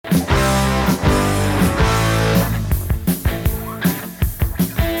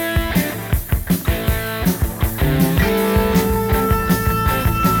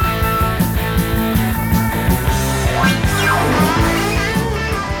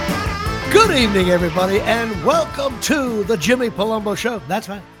Good evening, everybody, and welcome to the Jimmy Palumbo Show. That's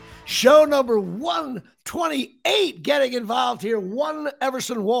right. Show number 128. Getting involved here. One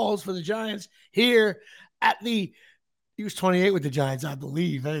Everson Walls for the Giants here at the... He was 28 with the Giants, I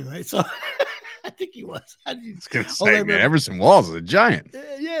believe, anyway. So I think he was. I was going to say, man, Everson Walls is a Giant.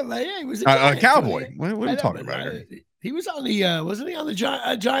 Yeah, man. Yeah, he was a Giant. A Cowboy. What are you talking about here? He was on the, wasn't he on the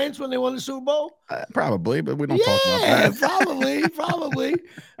Giants when they won the Super Bowl? Probably, but we don't talk about that. Probably.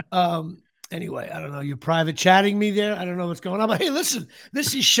 Anyway, I don't know. You're private chatting me there. I don't know what's going on. But hey, listen,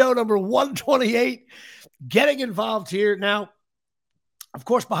 this is show number 128. Getting involved here. Now, of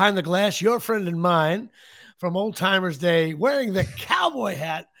course, behind the glass, your friend and mine from Old Timers Day, wearing the cowboy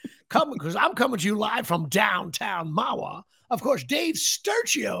hat, because I'm coming to you live from downtown Mahwah. Of course, Dave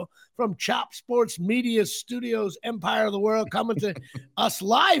Sturcio from Chop Sports Media Studios, Empire of the World, coming to us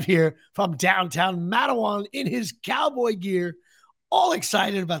live here from downtown Mattawan in his cowboy gear. All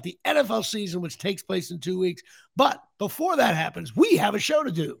excited about the NFL season, which takes place in 2 weeks. But before that happens, we have a show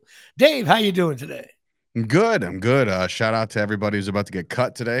to do. Dave, how you doing today? I'm good. Shout out to everybody who's about to get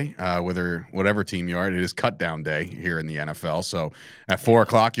cut today, whatever team you are. It is cut down day here in the NFL. So at 4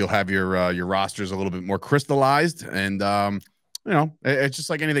 o'clock, you'll have your rosters a little bit more crystallized. And, it's just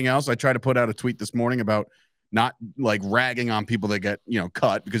like anything else. I tried to put out a tweet this morning about not like ragging on people that get,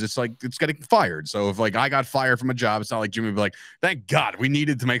 cut, because it's like it's getting fired. So if like I got fired from a job, it's not like Jimmy would be like, thank God we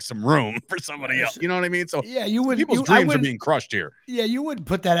needed to make some room for somebody else. You know what I mean? So yeah, you would. People's dreams are being crushed here. Yeah, you wouldn't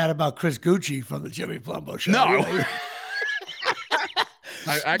put that out about Chris Gucci from the Jimmy Palumbo Show. No. Really.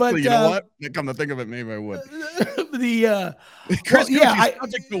 You know what? Come to think of it, maybe I would. Chris Gucci's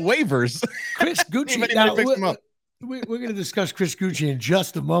subject to waivers. Chris Gucci. Now, we're going to discuss Chris Gucci in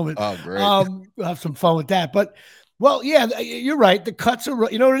just a moment. Oh, great. We'll have some fun with that. But, well, yeah, you're right. The cuts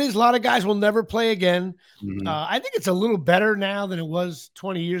are, you know what it is? A lot of guys will never play again. Mm-hmm. I think it's a little better now than it was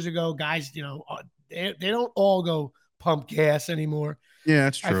 20 years ago. Guys, they don't all go pump gas anymore. Yeah,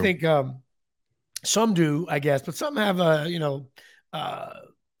 that's true. I think some do, I guess, but some have,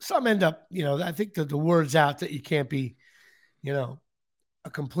 some end up, I think the word's out that you can't be, a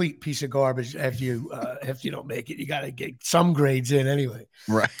complete piece of garbage if you don't make it. You got to get some grades in anyway.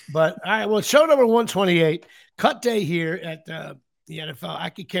 Right. But all right, well, show number 128, cut day here at the NFL. I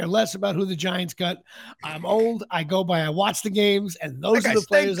could care less about who the Giants cut. I'm old. I watch the games, and those are the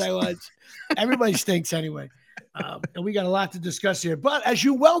players I watch. Everybody stinks anyway. And we got a lot to discuss here. But as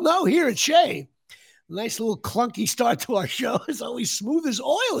you well know, here at Shea, nice little clunky start to our show. It's always smooth as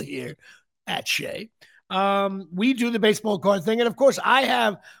oil here at Shea. We do the baseball card thing. And of course,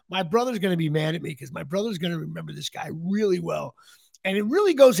 my brother's going to be mad at me because my brother's going to remember this guy really well. And it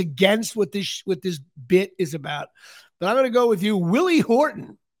really goes against what this bit is about. But I'm going to go with you, Willie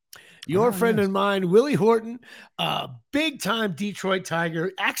Horton, your friend and mine, Willie Horton, big time Detroit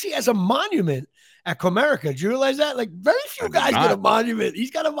Tiger, actually has a monument at Comerica. Did you realize that? Like very few guys get a monument.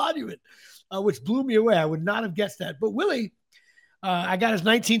 He's got a monument, which blew me away. I would not have guessed that. But Willie, I got his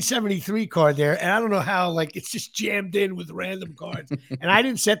 1973 card there, and I don't know how, it's just jammed in with random cards. And I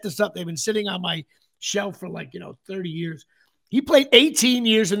didn't set this up. They've been sitting on my shelf for 30 years. He played 18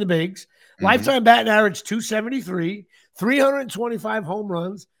 years in the bigs, lifetime batting average 273, 325 home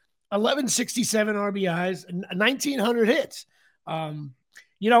runs, 1167 RBIs, and 1,900 hits.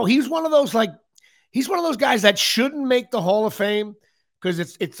 He's one of those guys that shouldn't make the Hall of Fame, because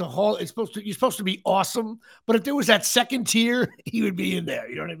you're supposed to be awesome. But if there was that second tier, he would be in there.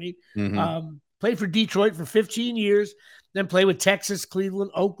 You know what I mean? Mm-hmm. Played for Detroit for 15 years, then played with Texas,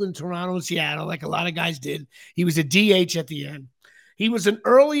 Cleveland, Oakland, Toronto, and Seattle, like a lot of guys did. He was a DH at the end. He was an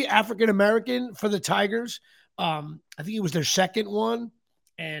early African-American for the Tigers. I think he was their second one.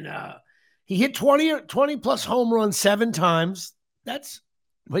 And he hit 20 plus home runs 7 times.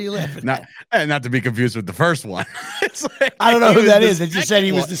 What are you laughing at? Not to be confused with the first one. I don't know who that is. They just said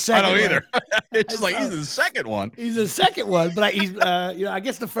he was the second one. I don't either. It's just he's the second one. He's the second one, but he's I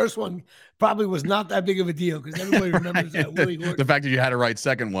guess the first one probably was not that big of a deal because everybody remembers that Willie Horton. The fact that you had to write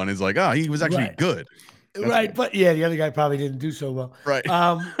second one is he was actually good. Right, but yeah, the other guy probably didn't do so well. Right.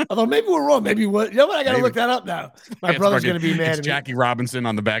 Although maybe we're wrong. Maybe what? I got to look that up now. My brother's going to be mad at me. Jackie Robinson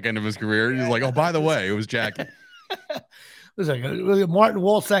on the back end of his career. He's like, oh, by the way, it was Jackie. Martin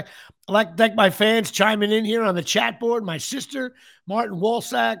Walsack. I like my fans chiming in here on the chat board. My sister, Martin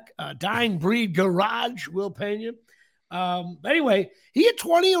Walsack, Dying Breed Garage, Will Pena. Anyway, he hit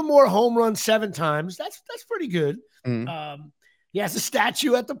 20 or more home runs 7 times. That's pretty good. Mm-hmm. He has a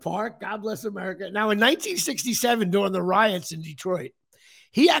statue at the park. God bless America. Now, in 1967, during the riots in Detroit,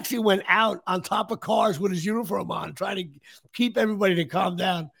 he actually went out on top of cars with his uniform on, trying to keep everybody to calm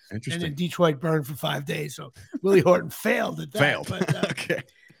down. And then Detroit burned for 5 days. So Willie Horton failed at that. But, okay.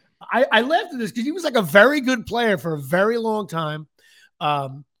 I laughed at this because he was like a very good player for a very long time.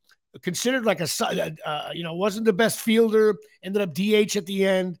 Considered like wasn't the best fielder, ended up DH at the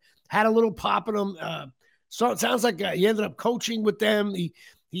end, had a little pop in him. So it sounds like he ended up coaching with them.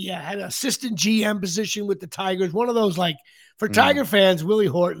 He had an assistant GM position with the Tigers. One of those, like, for Tiger fans, Willie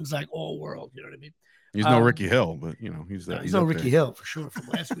Horton's like all world. You know what I mean? He's no Ricky Hill, but he's there. He's no Ricky Hill for sure from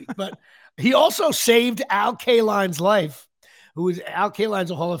last week. But he also saved Al Kaline's life. Al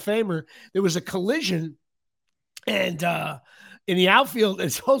Kaline's a Hall of Famer. There was a collision, and in the outfield,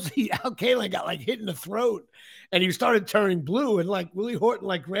 and supposedly Al Kaline got like hit in the throat, and he started turning blue. And like Willie Horton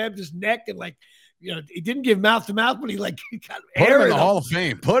like grabbed his neck and like, he didn't give mouth to mouth, but he got put him in the Hall of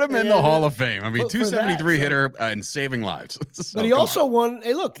Fame. Put him in the Hall of Fame. I mean, 273 hitter and saving lives. So, but he also won.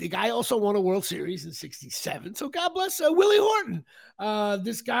 Hey, look, the guy also won a World Series in '67. So God bless Willie Horton.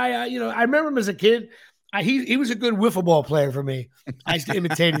 This guy, I remember him as a kid. He was a good wiffle ball player for me. I used to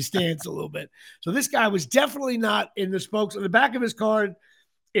imitate his stance a little bit. So this guy was definitely not in the spokes. On the back of his card,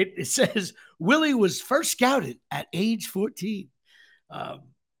 it says Willie was first scouted at age 14.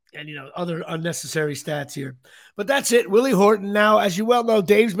 And, other unnecessary stats here. But that's it. Willie Horton. Now, as you well know,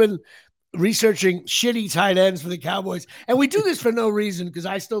 Dave's been researching shitty tight ends for the Cowboys. And we do this for no reason, because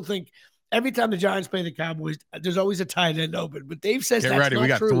I still think every time the Giants play the Cowboys, there's always a tight end open. But Dave says get that's ready. Not We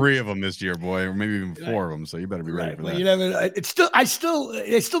got true. 3 of them this year, boy, or maybe even 4 of them. So you better be ready for that. You never. I still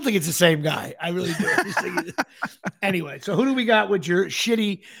think it's the same guy. I really do. Anyway, so who do we got with your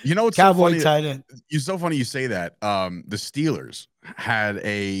shitty what's Cowboy so tight end? It's so funny you say that. The Steelers had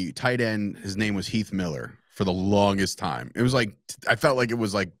a tight end. His name was Heath Miller for the longest time. It was like, I felt like it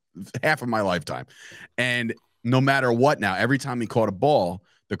was like half of my lifetime. And no matter what now, every time he caught a ball,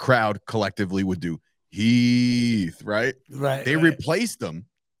 the crowd collectively would do Heath, right? Right. They replaced him,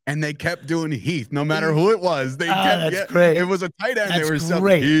 and they kept doing Heath, no matter who it was. They kept. That's great. It was a tight end. That's they were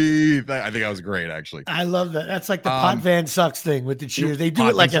great. Heath. I think that was great, actually. I love that. That's like the Pot Van Sucks thing with the cheers. They do Pot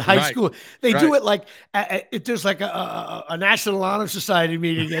it like at high school. They do it like if there's like a National Honor Society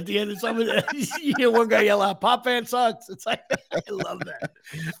meeting at the end of something. You hear one guy yell out, "Pot Van Sucks." It's like, I love that.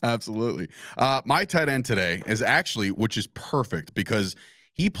 Absolutely. My tight end today is actually, which is perfect, because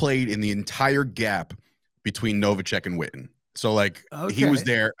he played in the entire gap between Novacek and Witten. So, like, he was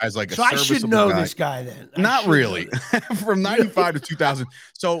there as like a serviceable guy. I should know this guy then. Not really. From 95 to 2000.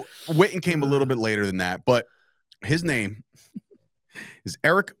 So, Witten came a little bit later than that, but his name is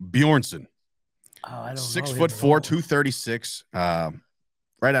Eric Bjornsson. Oh, I don't 6'4", 236, right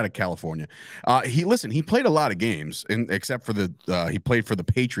out of California. He played a lot of games, except for he played for the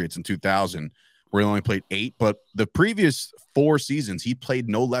Patriots in 2000, where he only played 8, but the previous 4 seasons, he played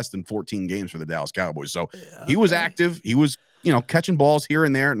no less than 14 games for the Dallas Cowboys. So he was active. He was, catching balls here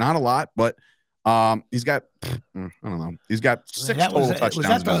and there, not a lot, but he's got, I don't know, he's got 6 total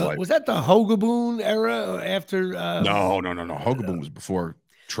touchdowns in his life. Was that the Hogaboon era or after? No. Hogaboon was before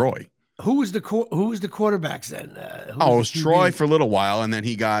Troy. Who was the quarterbacks then? It was Troy for a little while, and then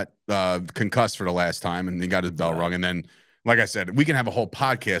he got concussed for the last time, and he got his bell rung, and then, like I said, we can have a whole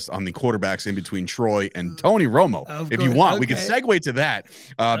podcast on the quarterbacks in between Troy and Tony Romo. If you want, we can segue to that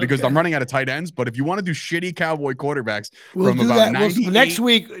because I'm running out of tight ends. But if you want to do shitty Cowboy quarterbacks from about 98,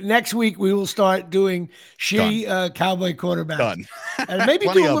 next week we will start doing shitty Cowboy quarterbacks. Done. And maybe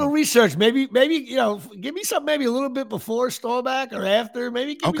do a little research. Maybe give me something maybe a little bit before Staubach or after.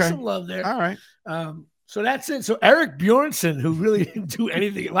 Maybe give me some love there. All right. So that's it. So Eric Bjornsson, who really didn't do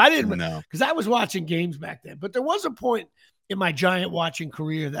anything. I didn't know, because I was watching games back then. But there was a point in my Giant watching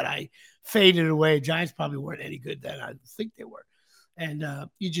career that I faded away. Giants probably weren't any good then. I think they were. And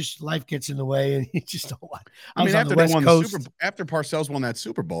life gets in the way, and you just don't watch. I mean, after they won after Parcells won that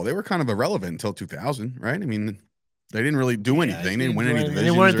Super Bowl, they were kind of irrelevant until 2000, right? I mean, they didn't really do anything. They didn't win any divisions.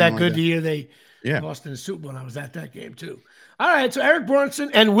 They weren't that good the year they lost in the Super Bowl. I was at that game too. All right, so Eric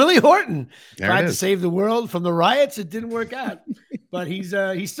Bjornsson and Willie Horton tried to save the world from the riots. It didn't work out, but he's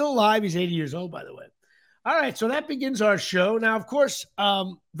still alive. He's 80 years old, by the way. All right, so that begins our show. Now, of course,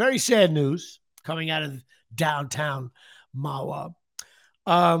 very sad news coming out of downtown Mahwah.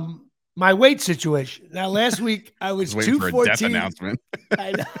 My weight situation. Now, last week I was 214. For a death announcement.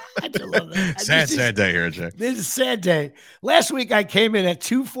 I know. I love that. Sad day here, Jay. This is a sad day. Last week I came in at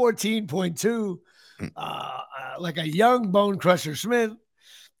 214.2, like a young Bone Crusher Smith.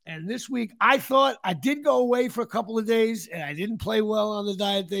 And this week I thought I did go away for a couple of days, and I didn't play well on the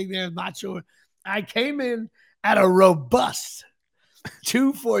diet thing there. I'm not sure. I came in at a robust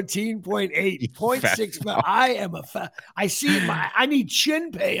 214.8, 0.6. I am I need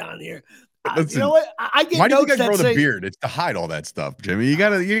chin pay on here. You know what? I get why do you notes think I grow that the say beard? It's to hide all that stuff, Jimmy. You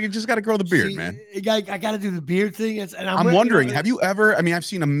just gotta grow the beard, man. I got to do the beard thing. And I'm wondering, have you ever? I mean, I've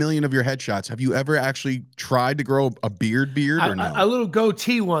seen a million of your headshots. Have you ever actually tried to grow a beard or no? a little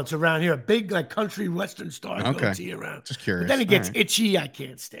goatee once around here, a big like country western star Okay, goatee around. just curious. But then it gets itchy. I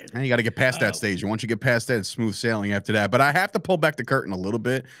can't stand it. And you got to get past that stage. And once you get past that, it's smooth sailing after that. But I have to pull back the curtain a little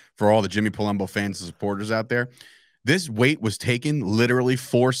bit for all the Jimmy Palumbo fans and supporters out there. This weight was taken literally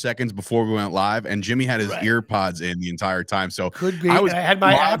 4 seconds before we went live, and Jimmy had his ear pods in the entire time. So could be. I had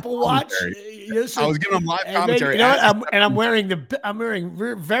my Apple Watch. I was giving him live commentary. You know what? I'm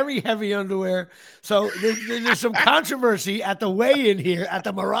wearing very heavy underwear. So there's some controversy at the weigh-in here at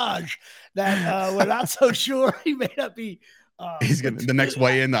the Mirage that we're not so sure. He may not be. He's gonna the next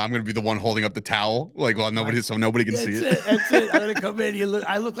way in. I'm gonna be the one holding up the towel, like nobody can see it. That's it. I'm gonna come in.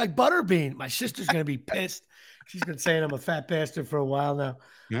 I look like Butterbean. My sister's gonna be pissed. She's been saying I'm a fat bastard for a while now.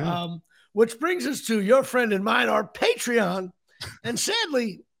 Yeah. Which brings us to your friend and mine, our Patreon. And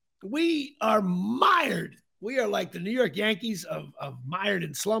sadly, we are mired. We are like the New York Yankees of mired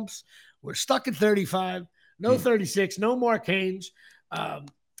in slumps. We're stuck at 35, no 36, no Mark Haynes,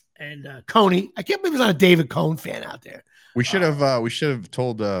 and Coney. I can't believe there's not a David Cone fan out there. We should have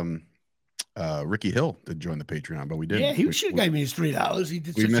told Ricky Hill to join the Patreon, but we didn't. Yeah, he should have given me his $3. He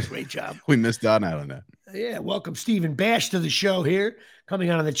did such a great job. We missed out on that. Yeah, welcome Stephen Bash to the show here,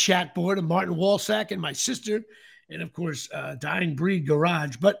 coming on the chat board, and Martin Walsack and my sister, and of course, Dying Breed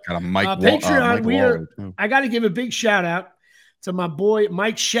Garage. But Patreon, I got to give a big shout out to my boy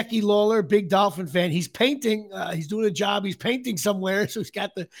Mike Shecky Lawler, big Dolphin fan. He's painting. He's doing a job. He's painting somewhere, so he's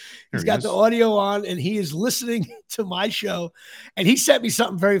got the audio on, and he is listening to my show. And he sent me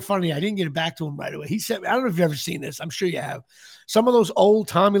something very funny. I didn't get it back to him right away. He sent me. I don't know if you've ever seen this. I'm sure you have. Some of those old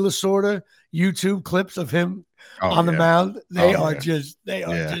Tommy Lasorda YouTube clips of him on the mound. They are just.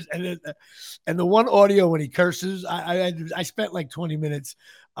 And the one audio when he curses, I spent like 20 minutes.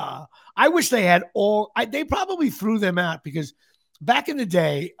 I wish they had all. They probably threw them out because back in the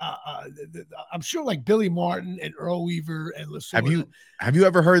day, I'm sure like Billy Martin and Earl Weaver and Lasorda. Have you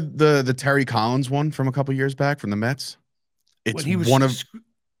ever heard the Terry Collins one from a couple years back from the Mets? It's one of.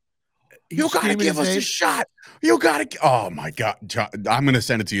 You gotta give us a shot. You gotta. Oh my God, I'm gonna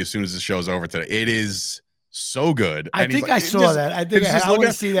send it to you as soon as the show's over today. It is so good. I think I saw that. I think I want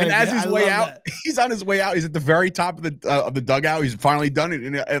to see that. And as his way out, he's on his way out. He's at the very top of the dugout. He's finally done it.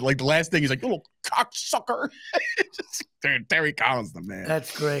 And like the last thing, he's like, "You little cocksucker." Dude, Terry Collins, the man.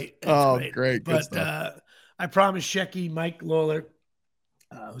 That's great. Great. But I promised Shecky, Mike Lawler,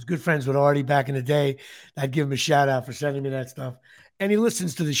 who's good friends with Artie back in the day, I'd give him a shout out for sending me that stuff. And he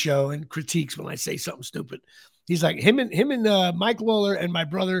listens to the show and critiques when I say something stupid. He's like, him and Mike Lawler and my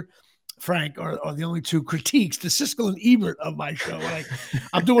brother Frank are the only two critiques, the Siskel and Ebert of my show. Like,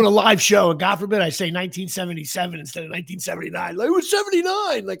 I'm doing a live show, and God forbid I say 1977 instead of 1979. Like, it was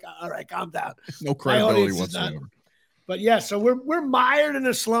 79. Like, all right, calm down. No credibility whatsoever. But yeah, so we're mired in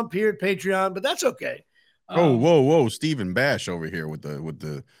a slump here at Patreon, but that's okay. Whoa, Stephen Bash over here with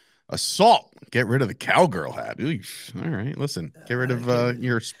the assault. Get rid of the cowgirl hat. Oof. All right, listen. Get rid of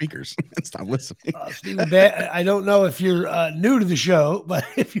your speakers. Stop listening. Stephen Bash, I don't know if you're new to the show, but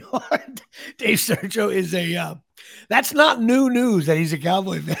if you are, Dave Sergio is that's not new news that he's a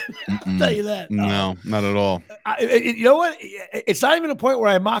Cowboy fan. I'll tell you that. No, not at all. You know what? It's not even a point where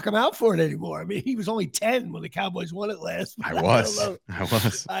I mock him out for it anymore. I mean, he was only 10 when the Cowboys won it last. I was.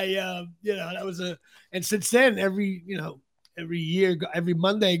 That was and since then, every year, every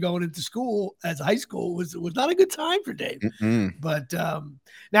Monday going into school as high school was not a good time for Dave. But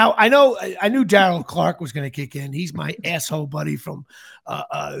now I knew Darryl Clark was going to kick in. He's my asshole buddy from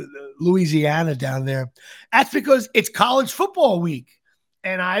Louisiana down there. That's because it's college football week.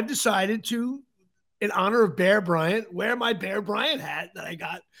 And I've decided to, in honor of Bear Bryant, wear my Bear Bryant hat that I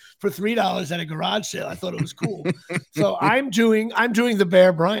got for $3 at a garage sale. I thought it was cool. So I'm doing the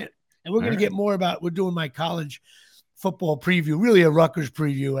Bear Bryant. And we're going to get more about, we're doing my college football preview, really a Rutgers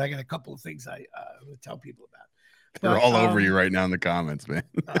preview. I got a couple of things I will tell people about. They're all over you right now in the comments, man.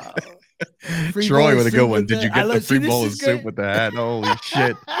 Troy with a good one. Did you get the free bowl of soup with the hat? Holy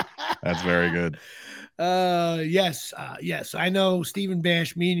shit. That's very good. Yes. I know Stephen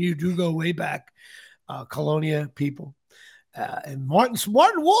Bash, me and you do go way back. Colonia people. And Martin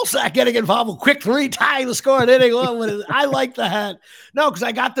Walsack getting involved with quick 3 tying the score. And inning one with it. I like the hat. No, because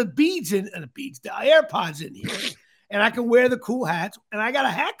I got the beads in and the AirPods in here. And I can wear the cool hats. And I got a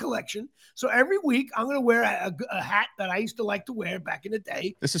hat collection. So every week I'm going to wear a hat that I used to like to wear back in the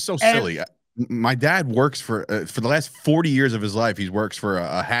day. This is so silly. My dad works for the last 40 years of his life. He works for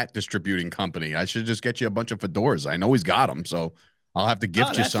a hat distributing company. I should just get you a bunch of fedoras. I know he's got them. So I'll have to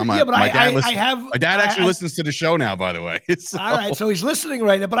gift you some. Yeah, but my dad I listens to the show now, by the way. So. All right, so he's listening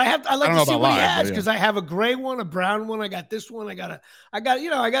right now. But I like to see what he has because I have a gray one, a brown one. I got this one. I gotta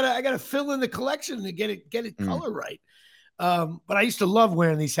fill in the collection to get it color right. But I used to love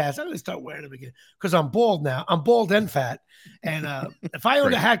wearing these hats. I'm gonna start wearing them again because I'm bald now. I'm bald and fat. And if I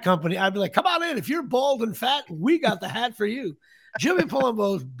owned a hat company, I'd be like, come on in. If you're bald and fat, we got the hat for you. Jimmy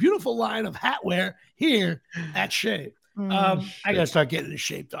Palumbo's beautiful line of hat wear here at Shea. I gotta start getting in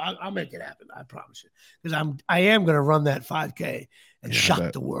shape though. I'll make it happen. I promise you, because I am gonna run that 5K and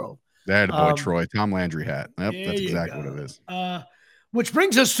shock the world. That boy Troy, Tom Landry hat. Yep, that's exactly what it is. Which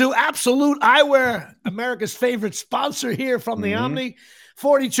brings us to Absolute Eyewear, America's favorite sponsor here from the Omni,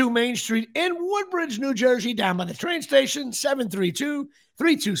 42 Main Street in Woodbridge, New Jersey, down by the train station,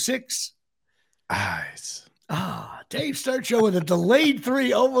 732-326. Eyes. Dave Sturcho with a delayed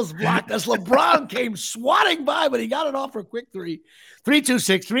three, almost blocked us. LeBron came swatting by, but he got it off for a quick three.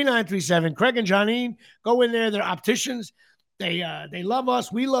 326-3937. Craig and Johnine, go in there. They're opticians. They love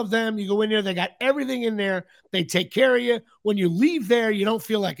us. We love them. You go in there. They got everything in there. They take care of you. When you leave there, you don't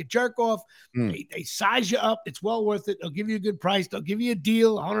feel like a jerk off. They size you up. It's well worth it. They'll give you a good price. They'll give you a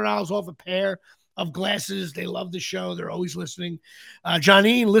deal, $100 off a pair of glasses. They love the show. They're always listening.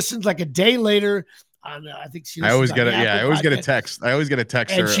 Johnine listens like a day later. I think she. I always get a text. I always get a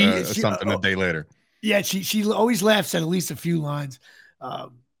text or something a day later. Yeah, she always laughs at least a few lines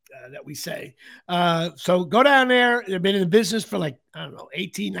that we say. So go down there. They've been in the business for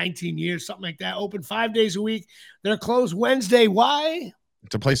 18, 19 years, something like that. Open 5 days a week. They're closed Wednesday. Why?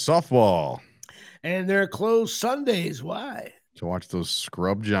 To play softball. And they're closed Sundays. Why? To watch those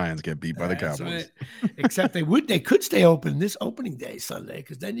scrub Giants get beat by the Cowboys. Right. Except they could stay open this opening day Sunday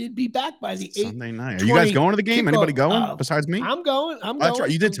because then you'd be back by the 8th. Sunday night. Are you guys going to the game? Anybody going besides me? I'm going. That's right.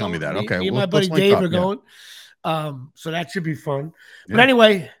 You did tell me that. Okay. Me and my buddy Dave are going. So that should be fun. But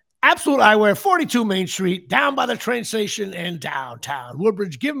anyway, Absolute Eyewear, 42 Main Street, down by the train station and downtown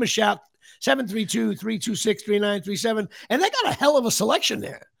Woodbridge. Give them a shout, 732-326-3937. And they got a hell of a selection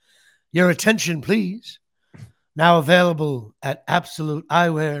there. Your attention, please. Now available at Absolute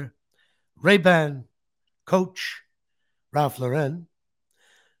Eyewear, Ray-Ban, Coach, Ralph Lauren,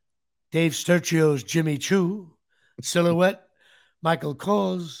 Dave Sturchio's Jimmy Choo, Silhouette, Michael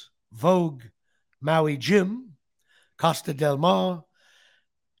Kors, Vogue, Maui Jim, Costa Del Mar,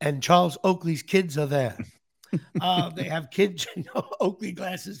 and Charles Oakley's kids are there. They have kids, Oakley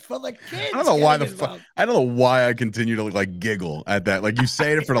glasses for the kids. I don't know why I don't know why I continue to giggle at that. Like you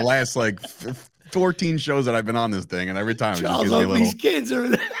say it for the last 14 shows that I've been on this thing, and every time Charles Oakley's kids are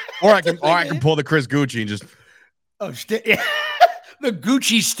there. Or I can pull the Chris Gucci and just the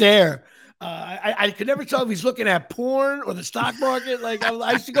Gucci stare. I could never tell if he's looking at porn or the stock market.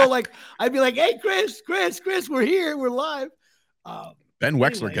 I used to go I'd be like, hey, Chris, we're here, we're live. Ben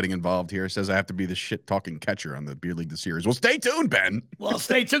Wexler getting involved here says I have to be the shit-talking catcher on the Beer League the series. Well, stay tuned, Ben. Well,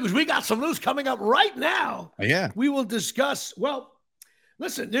 stay tuned because we got some news coming up right now. Yeah. We will discuss. Well,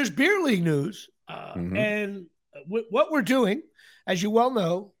 listen, there's Beer League news. And what we're doing, as you well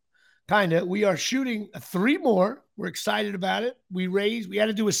know, we are shooting 3 more. We're excited about it. We had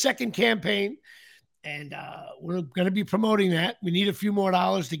to do a second campaign, and we're going to be promoting that. We need a few more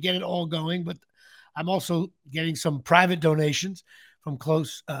dollars to get it all going, but I'm also getting some private donations from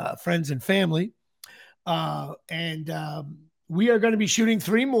close friends and family. We are going to be shooting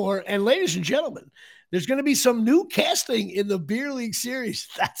 3 more. And ladies and gentlemen, there's going to be some new casting in the Beer League series.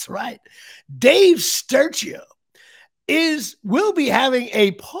 That's right. Dave Sturchio will be having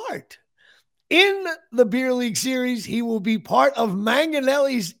a part in the Beer League series. He will be part of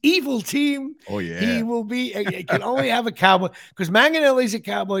Manganelli's evil team. Oh, yeah. He will be, it can only have a cowboy because Manganelli's a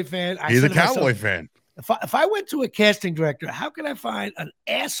Cowboy fan. He's a Cowboy fan. If I went to a casting director, how can I find an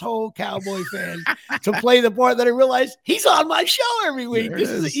asshole Cowboy fan to play the part that I realized he's on my show every week? This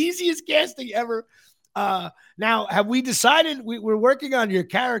is the easiest casting ever. Now, have we decided we're working on your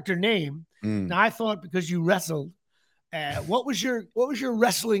character name? Now, I thought because you wrestled, what was your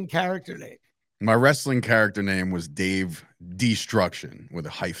wrestling character name? My wrestling character name was Dave Destruction with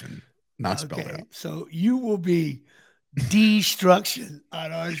a hyphen, not spelled out. So you will be Destruction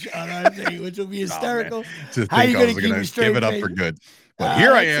on our thing, which will be hysterical. How are you going to give it up for good? But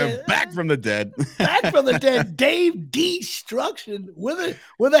here I am, back from the dead. Back from the dead, Dave Destruction with a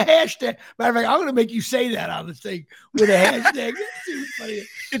hashtag. Matter of fact, I'm going to make you say that on the thing with a hashtag.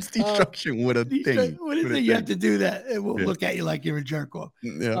 It's Destruction with a thing. You have to do that, and we'll look at you like you're a jerk off.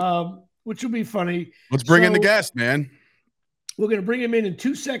 Yeah. Which will be funny. Let's bring in the guest, man. We're going to bring him in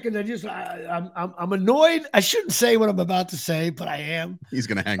 2 seconds. I'm annoyed. I shouldn't say what I'm about to say, but I am. He's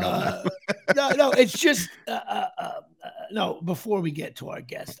going to hang up. No, it's just no, before we get to our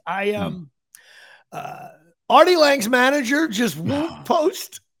guest, Artie Lang's manager just won't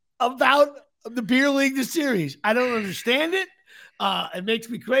post about the beer league, the series. I don't understand it. It makes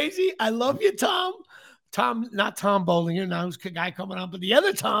me crazy. I love you, Tom. Tom, not Tom Baldinger. Now who's a guy coming on, but the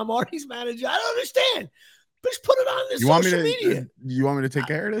other Tom, Artie's manager. I don't understand. Just put it on this social media. You want me to take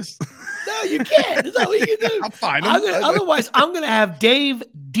care of this? No, you can't. There's nothing you can do. I'll find him. Otherwise, I'm going to have Dave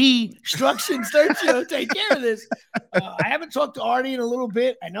Destruction Sturcio take care of this. I haven't talked to Artie in a little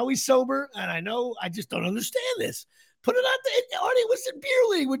bit. I know he's sober, and I just don't understand this. Put it out there. Artie, what's in beer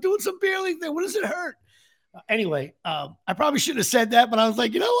league? We're doing some beer league thing. What does it hurt? Anyway, I probably shouldn't have said that, but I was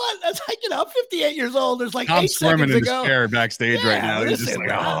like, you know what? That's like, I'm 58 years old. There's like I'm 8 seconds in to go. His chair backstage right now. He's just like,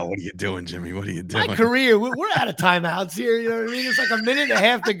 oh, what are you doing, Jimmy? What are you doing? My career, we're out of timeouts here. You know what I mean? It's like a minute and a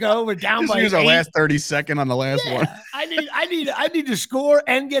half to go. We're down by 8. Use our last 30-second on the last one. I need to score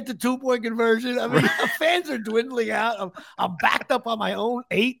and get the 2-point conversion. I mean, the fans are dwindling out. I'm backed up on my own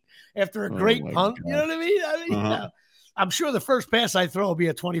 8 after a great punt. God. You know what I mean? I'm sure the first pass I throw will be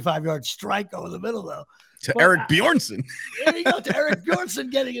a 25-yard strike over the middle, though. Eric Bjornsson. Here we go to Eric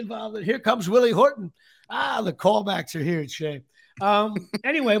Bjornsson getting involved. And here comes Willie Horton. The callbacks are here. It's shame.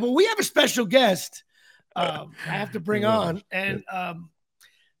 Anyway, well, we have a special guest I have to bring on. And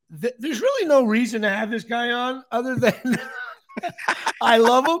there's really no reason to have this guy on other than I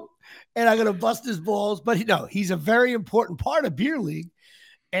love him and I'm going to bust his balls. But he's a very important part of Beer League.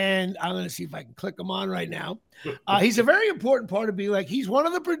 And I'm going to see if I can click him on right now. He's a very important part of Beer League. He's one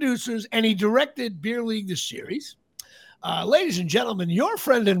of the producers, and he directed Beer League, the series. Ladies and gentlemen, your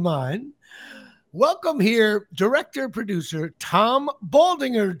friend and mine, welcome here, director-producer Tom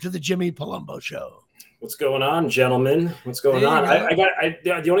Baldinger to the Jimmy Palumbo Show. What's going on, gentlemen? What's going on?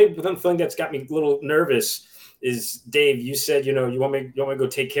 The only thing that's got me a little nervous is, Dave, you said, you want me to go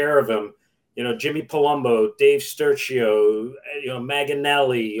take care of him. Jimmy Palumbo, Dave Sturcio,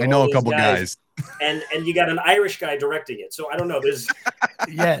 Maganelli. I know a couple guys. And you got an Irish guy directing it. So I don't know. There's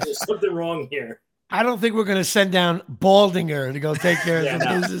something wrong here. I don't think we're going to send down Baldinger to go take care of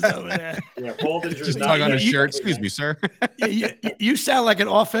the business over there. Yeah, Baldinger's just tug on his shirt. Excuse me, sir. You sound like an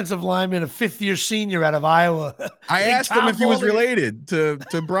offensive lineman, a 5th-year senior out of Iowa. I asked him if he was related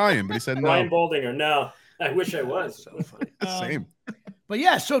to Brian, but he said no. Brian Baldinger. No, I wish I was. So funny. Same. But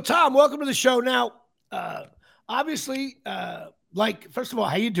yeah, so Tom, welcome to the show. Now, obviously, first of all,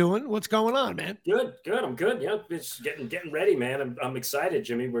 how you doing? What's going on, man? Good. I'm good. Yeah, it's getting ready, man. I'm excited,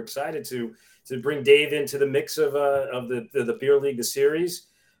 Jimmy. We're excited to bring Dave into the mix of the Beer League, the series.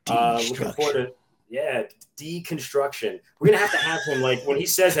 Looking forward to deconstruction. We're gonna have to have him, like, when he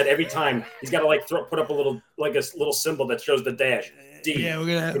says that every time, he's got to put up a little symbol that shows the dash. We're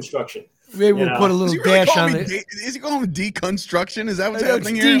gonna have construction. Maybe we'll put a little dash on it. Is he calling it deconstruction? Is that what's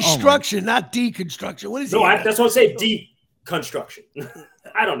happening here? Destruction, not deconstruction. What is it? No, that's what I say. Deconstruction.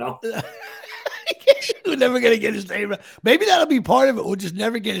 I don't know. We're never gonna get his name right. Maybe that'll be part of it. We'll just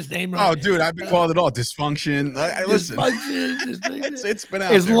never get his name right. Oh, dude, I've been called it all dysfunction. Listen, it's been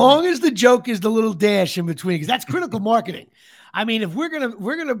out as there. Long as the joke is the little dash in between, because that's critical marketing. I mean, if we're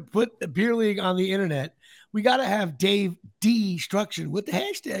gonna put the Beer League on the internet, we got to have Dave Destruction with the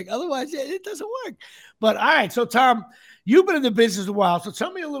hashtag. Otherwise, it doesn't work. But all right. So, Tom, you've been in the business a while. So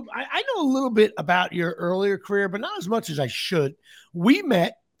tell me a little. I know a little bit about your earlier career, but not as much as I should. We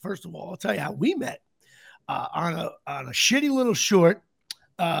met, first of all, I'll tell you how we met on a shitty little short.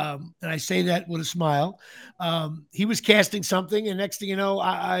 And I say that with a smile. He was casting something, and next thing you know,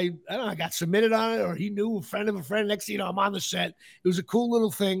 I don't know, I got submitted on it, or he knew a friend of a friend. Next thing you know, I'm on the set. It was a cool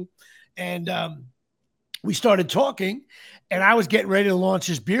little thing. And we started talking, and I was getting ready to launch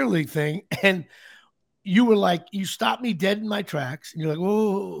this Beer League thing. And you were like, you stopped me dead in my tracks. And you're like,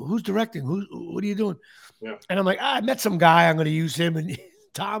 whoa, who's directing? What are you doing? Yeah. And I'm like, I met some guy. I'm going to use him. And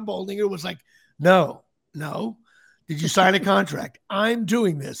Tom Baldinger was like, no. Did you sign a contract? I'm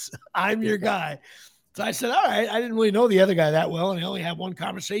doing this. I'm your guy. So I said, all right. I didn't really know the other guy that well, and I only had one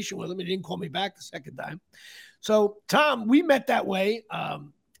conversation with him. He didn't call me back the second time. So, Tom, we met that way.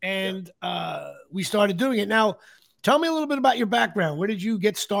 And we started doing it. Now, tell me a little bit about your background. Where did you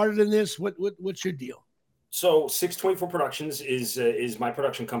get started in this? What's your deal? So 624 Productions is my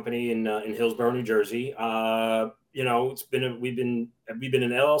production company in Hillsborough, New Jersey. We've been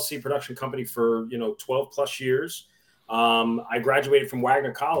an LLC production company for 12 plus years. I graduated from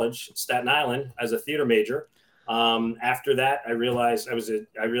Wagner College, Staten Island, as a theater major. After that, I realized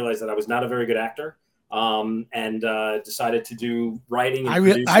that I was not a very good actor. and decided to do writing.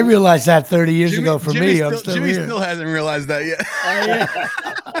 And I realized that 30 years ago for me. Jimmy still hasn't realized that yet.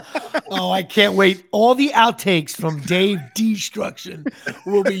 Oh, I can't wait. All the outtakes from Dave Destruction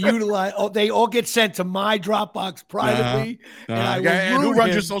will be utilized. Oh, they all get sent to my Dropbox privately. And who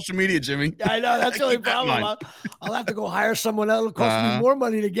runs your social media, Jimmy? I know. That's the only problem. I'll have to go hire someone else. It'll cost me more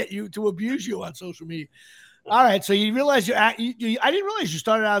money to get you to abuse you on social media. All right, so you realize I didn't realize you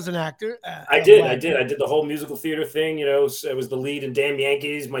started out as an actor. I did. I did the whole musical theater thing. You know, so I was the lead in Damn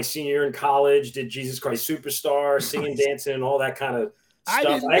Yankees my senior year in college. Did Jesus Christ Superstar, singing, dancing, and all that kind of stuff. I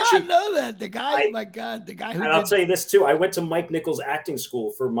did not know that. The guy, my God, the guy who. And I'll tell you this too. I went to Mike Nichols Acting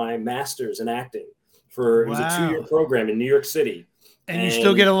School for my master's in acting. It was a 2-year program in New York City. And you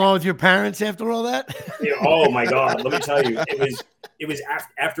still get along with your parents after all that? Oh my God! Let me tell you, it was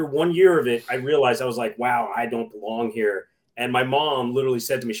after 1 year of it, I realized I was like, wow, I don't belong here. And my mom literally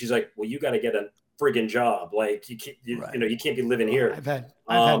said to me, she's like, well, you got to get a friggin' job. Like you can't, you know, you can't be living here. I've had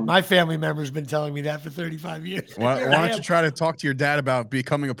my family members been telling me that for 35 years. Why don't you try to talk to your dad about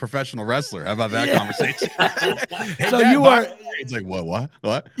becoming a professional wrestler? How about that conversation? Hey, so Dad, you are. It's like what?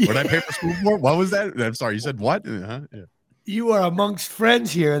 What did I pay for school for? What was that? I'm sorry, you said what? Yeah. You are amongst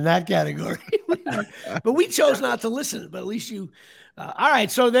friends here in that category. But we chose not to listen. But at least you. All right.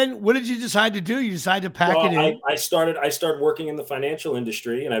 So then what did you decide to do? You decided to pack it in. I started working in the financial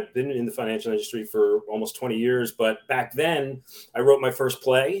industry, and I've been in the financial industry for almost 20 years. But back then I wrote my first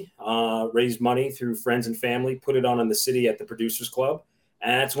play, raised money through friends and family, put it on in the city at the Producers Club.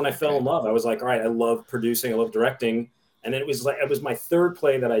 And that's when I fell in love. I was like, all right, I love producing. I love directing. And then it was my third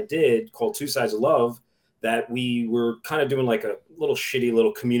play that I did called Two Sides of Love, that we were kind of doing like a little shitty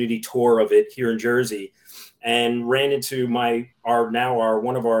little community tour of it here in Jersey, and ran into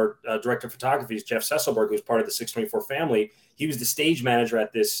one of our director of photography, Jeff Sesselberg, who was part of the 624 family. He was the stage manager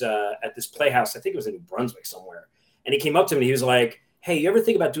at this playhouse. I think it was in New Brunswick somewhere. And he came up to me. He was like, hey, you ever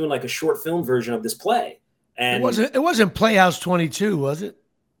think about doing like a short film version of this play? And it wasn't Playhouse 22, was it?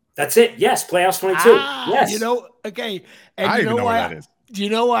 That's it. Yes. Playhouse 22. Yes. You know, okay. And I even know what that is. Do you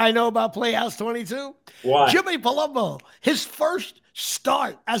know why I know about Playhouse 22? Why? Jimmy Palumbo, his first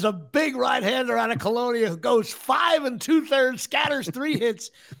start as a big right-hander out of Colonia, who goes 5 2/3, scatters 3 hits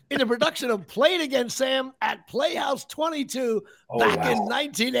in the production of Play It Again, Sam, at Playhouse 22 back in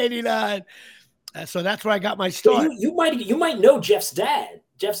 1989. So that's where I got my start. So you might know Jeff's dad.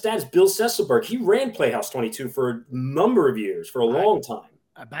 Jeff's dad is Bill Sesselberg. He ran Playhouse 22 for a number of years, for a long time.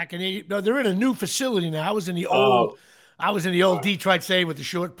 Back in they're in a new facility now. I was in the old Detroit Stadium with the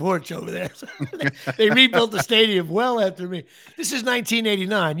short porch over there. They rebuilt the stadium well after me. This is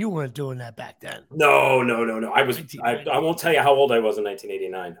 1989. You weren't doing that back then. No. I won't tell you how old I was in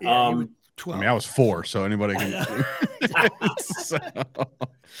 1989. Yeah, you were 12. I mean, I was 4, so anybody can.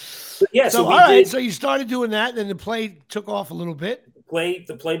 So you started doing that, and then the play took off a little bit.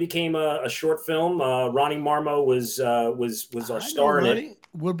 The play became a short film. Ronnie Marmo was our star in it.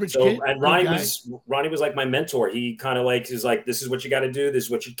 Woodbridge kid. And Ronnie was like my mentor. He kind of is like, this is what you got to do, this is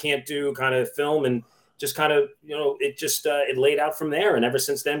what you can't do, kind of film, and just kind of, it laid out from there. And ever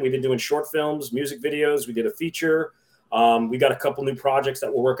since then, we've been doing short films, music videos. We did a feature. We got a couple new projects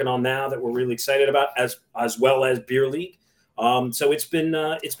that we're working on now that we're really excited about, as well as Beer League. So it's been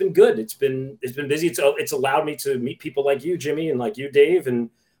good. It's been busy. It's allowed me to meet people like you, Jimmy, and like you, Dave, and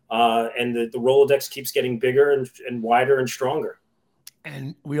the Rolodex keeps getting bigger and wider and stronger.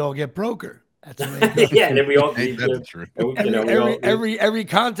 And we all get broker. That's the way yeah, and then we all every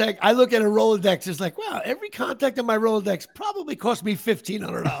contact. I look at a Rolodex. It's like, wow, every contact in my Rolodex probably cost me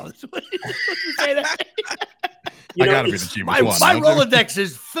 $1,500. What you say that? I gotta be the cheapest one. My Rolodex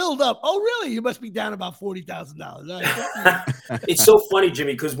is filled up. Oh, really? You must be down about $40,000. It's so funny,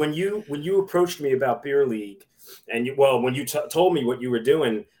 Jimmy, because when you approached me about Beer League, and when you told me what you were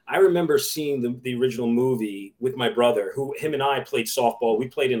doing, I remember seeing the original movie with my brother, him and I played softball. We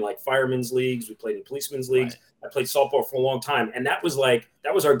played in like firemen's leagues. We played in policemen's leagues. Right. I played softball for a long time. And that was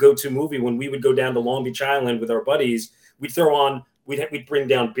our go-to movie when we would go down to Long Beach Island with our buddies. We'd bring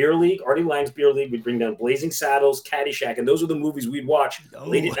down Beer League, Artie Lang's Beer League. We'd bring down Blazing Saddles, Caddyshack, and those were the movies we'd watch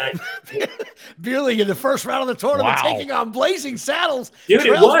late at night. Beer League in the first round of the tournament, taking on Blazing Saddles. Dude,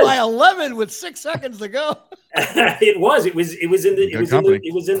 it was by 11 with 6 seconds to go. It was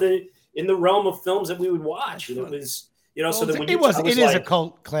in the realm of films that we would watch. And it was. It is a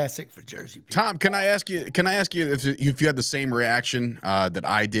cult classic for Jersey people. Tom, can I ask you if you had the same reaction that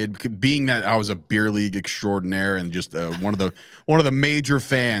I did, being that I was a Beer League extraordinaire and just one of the major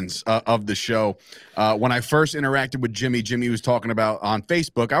fans of the show. When I first interacted with Jimmy was talking about on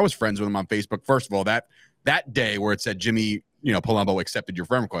Facebook. I was friends with him on Facebook. First of all, that day where it said Jimmy, Palumbo accepted your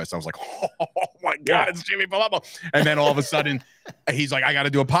friend request, I was like, oh my God, it's Jimmy Palumbo. And then all of a sudden, he's like, I got to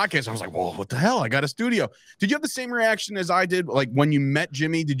do a podcast. I was like, well, what the hell? I got a studio. Did you have the same reaction as I did? Like when you met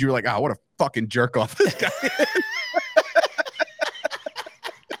Jimmy, did you like, oh, what a fucking jerk off this guy is?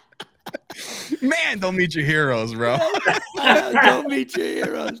 Man, don't meet your heroes, bro. Don't meet your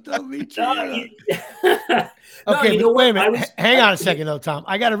heroes. Don't meet your heroes. Okay, no, wait a minute. Hang on a second, though, Tom.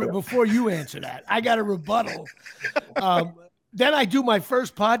 I got to before you answer that. I got a rebuttal. Then I do my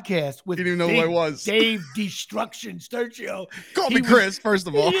first podcast with Didn't even know who I was. Dave Destruction Sturcio. Call me Chris, first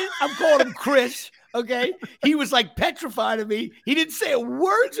of all. I'm calling him Chris. Okay, he was like petrified of me. He didn't say a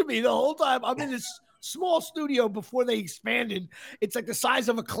word to me the whole time. I'm in this small studio before they expanded. It's like the size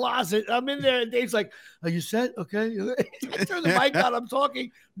of a closet. I'm in there, and Dave's like, "Are you set? Okay." I turn the mic on. I'm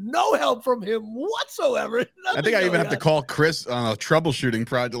talking. No help from him whatsoever. I think I even have to call Chris on a troubleshooting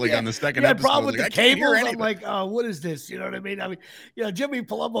project on the second episode. Problem with the cables. I'm like, what is this? You know what I mean? Jimmy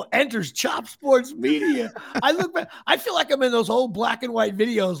Palumbo enters Chop Sports Media. I look back. I feel like I'm in those old black and white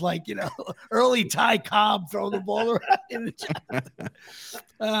videos, like early Ty Cobb throwing the ball around in the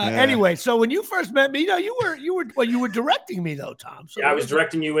Anyway, so when you first met me, you were directing me though, Tom. So I was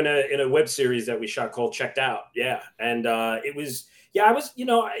directing you in a web series that we shot called Checked Out. Yeah, and it was. Yeah, I was,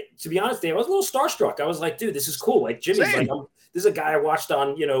 to be honest, Dave, I was a little starstruck. I was like, dude, this is cool. Like Jimmy's like, this is a guy I watched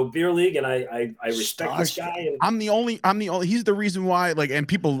on, Beer League, and I respect this guy. And I'm the only, he's the reason why, and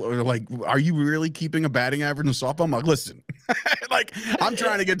people are like, are you really keeping a batting average in softball? I'm like, listen, I'm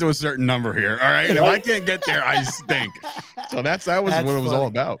trying to get to a certain number here. All right. And if I can't get there, I stink. So that's what it was all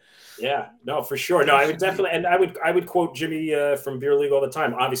about. Yeah, no, for sure. No, I would definitely, and I would quote Jimmy from Beer League all the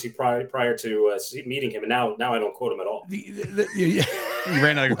time. Obviously, prior to meeting him, and now I don't quote him at all. You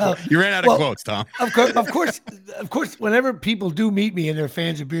ran out of quotes, Tom. Of course. Whenever people do meet me and they're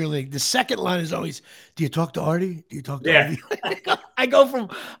fans of Beer League, the second line is always, "Do you talk to Artie? Do you talk to Artie?" I go from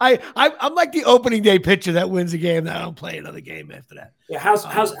I'm like the opening day pitcher that wins a game. That I don't play another game after that. Yeah, how's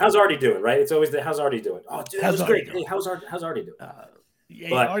Artie doing? Right? It's always how's Artie doing? Oh, dude, that was great. Hey, how's Artie doing?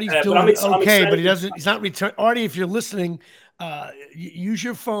 Artie's doing okay, but he's not return. Artie, if you're listening, use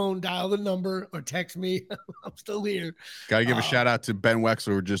your phone, dial the number, or text me. I'm still here. Gotta give a shout out to Ben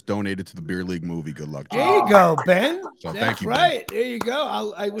Wexler, who just donated to the Beer League movie. Good luck. There you go, Ben. So thank you. Right there you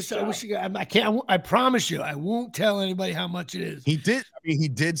go. I wish you. I can't. I promise you, I won't tell anybody how much it is. He did. He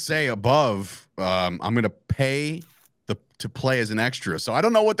did say above. I'm going to pay to play as an extra. So I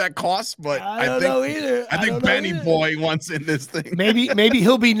don't know what that costs, but I don't know either. I think Benny Boy wants in this thing. Maybe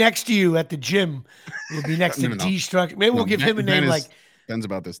he'll be next to you at the gym. He'll be next to D-Structure. Maybe we'll give him a name like Ben's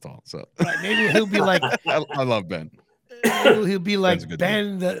about this tall. So maybe he'll be like I love Ben. Maybe he'll be like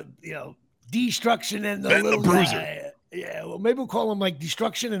Ben, the Destruction and the Ben little the Bruiser. Guy. Yeah, well, maybe we'll call him like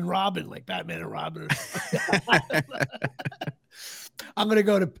Destruction and Robin, like Batman and Robin. I'm gonna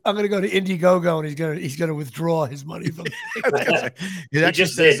go to Indiegogo, and he's gonna withdraw his money from. It actually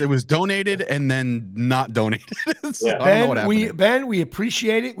says it was donated and then not donated. So yeah. I don't know what happened. Ben, we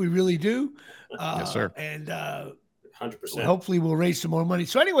appreciate it. We really do. Yes, sir. And 100%. Hopefully, we'll raise some more money.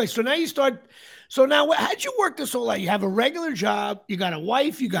 So anyway, so now you start. So now, how'd you work this whole life? You have a regular job. You got a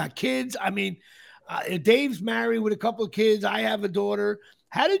wife. You got kids. I mean, Dave's married with a couple of kids. I have a daughter.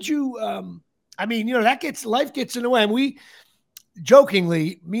 How did you? Life gets in the way. And we.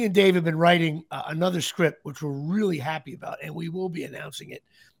 Jokingly, me and Dave have been writing another script, which we're really happy about, and we will be announcing it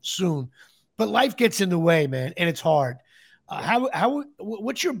soon. But life gets in the way, man, and it's hard.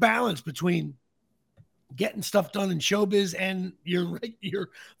 What's your balance between getting stuff done in showbiz and the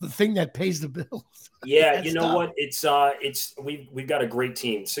thing that pays the bills? Yeah, you know what? We've got a great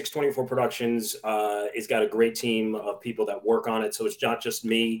team. 624 Productions has got a great team of people that work on it, so it's not just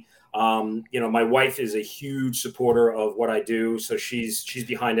me. My wife is a huge supporter of what I do, so she's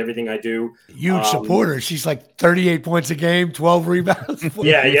behind everything I do. Huge supporter. She's like 38 points a game, 12 rebounds,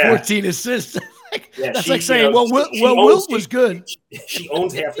 14 assists. That's like saying, Wilt was good. She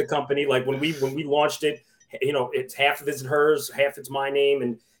owns half the company. Like when we launched it, it's half of it's hers, half it's my name,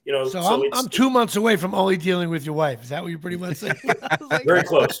 and So I'm 2 months away from only dealing with your wife. Is that what you're pretty much saying? Very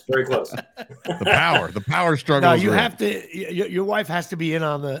close. The power struggle. No, you have to. Your wife has to be in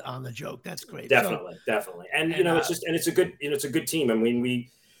on the joke. That's great. Definitely. And it's a good team. I mean,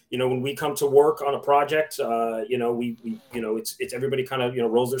 when we come to work on a project, it's everybody kind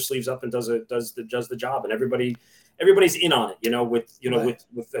of rolls their sleeves up and does the job, and everybody's in on it.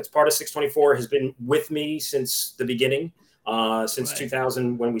 With that's part of 624 has been with me since the beginning. Since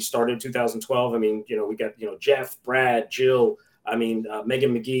 2000, when we started 2012, I mean, we got, Jeff, Brad, Jill, Megan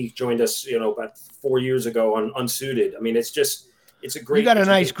McGee joined us, about 4 years ago on Unsuited. I mean, it's a great, you got a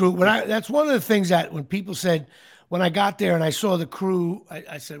nice group. That's one of the things that when people said, when I got there and I saw the crew,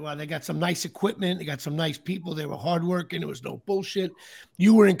 I said, well, they got some nice equipment. They got some nice people. They were hardworking. There was no bullshit.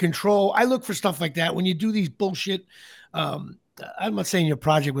 You were in control. I look for stuff like that. When you do these bullshit, I'm not saying your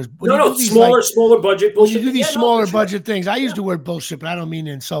project was smaller budget bullshit. When you do these smaller budget things, I use the word bullshit, but I don't mean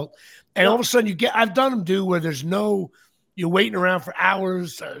to insult. And all of a sudden I've done them where there's you're waiting around for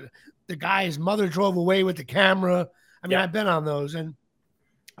hours. The guy's mother drove away with the camera. I mean, I've been on those, and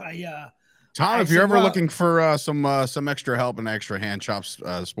Tom, if you're ever looking for some extra help and extra hand chops,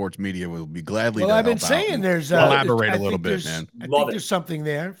 sports media will be gladly. Well, I've been saying there's elaborate a little bit, man. I think there's something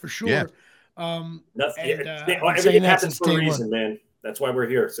there for sure. Yeah. Everything happens for a reason, man. That's why we're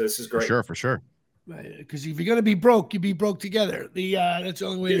here. So this is great. For sure. Because if you're gonna be broke, you be broke together. That's the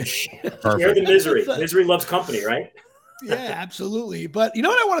only way to share the misery. Misery loves company, right? Yeah, absolutely. But you know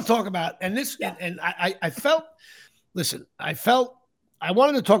what I want to talk about, and this, and I felt. Listen, I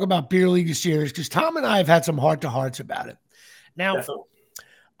wanted to talk about Beer League Series because Tom and I have had some heart-to-hearts about it. Now, definitely.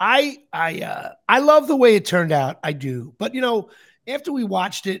 I love the way it turned out. I do. But, after we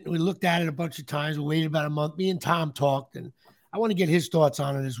watched it and we looked at it a bunch of times, we waited about a month. Me and Tom talked, and I want to get his thoughts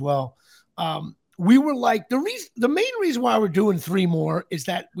on it as well. We were like, the main reason why we're doing 3 more is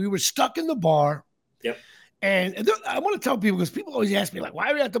that we were stuck in the bar. Yep. And I want to tell people, because people always ask me, like, why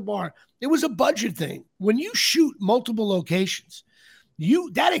are we at the bar? It was a budget thing. When you shoot multiple locations,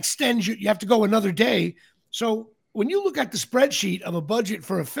 that extends you have to go another day. So when you look at the spreadsheet of a budget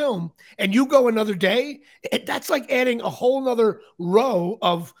for a film and you go another day, that's like adding a whole nother row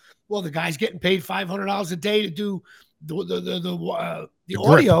of, well, the guy's getting paid $500 a day to do the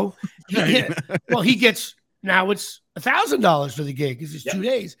audio. Well, he gets, now it's $1,000 for the gig because it's 2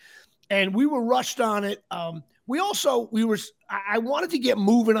 days. And we were rushed on it. I wanted to get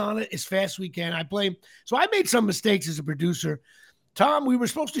moving on it as fast as we can. So I made some mistakes as a producer. Tom, we were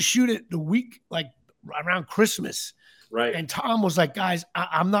supposed to shoot it the week, like around Christmas. Right. And Tom was like, guys,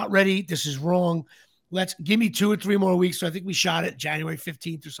 I'm not ready. This is wrong. Give me 2 or 3 more weeks. So I think we shot it January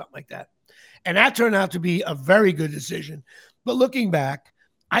 15th or something like that. And that turned out to be a very good decision. But looking back,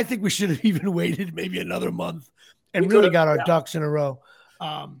 I think we should have even waited maybe another month and really got our ducks in a row.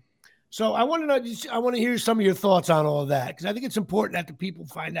 So I want to hear some of your thoughts on all of that, because I think it's important that the people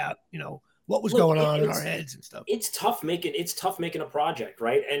find out, what was going on in our heads and stuff. It's tough making a project,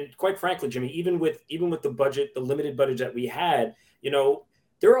 right? And quite frankly, Jimmy, even with the budget, the limited budget that we had,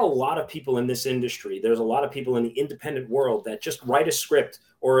 there are a lot of people in this industry. There's a lot of people in the independent world that just write a script,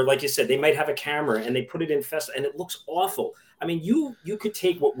 or like you said, they might have a camera and they put it in and it looks awful. I mean, you could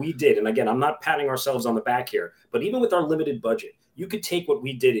take what we did, and again, I'm not patting ourselves on the back here, but even with our limited budget, you could take what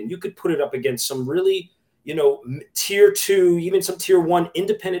we did and you could put it up against some really, tier 2, even some tier 1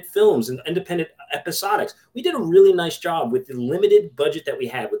 independent films and independent episodics. We did a really nice job with the limited budget that we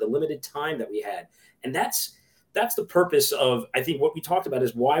had, with the limited time that we had. And that's the purpose of, I think, what we talked about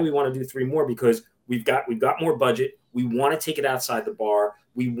is why we want to do 3 more, because we've got more budget. We want to take it outside the bar.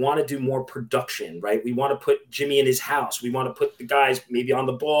 We want to do more production, right? We want to put Jimmy in his house. We want to put the guys maybe on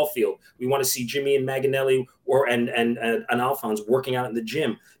the ball field. We want to see Jimmy and Maganelli and Alphonse working out in the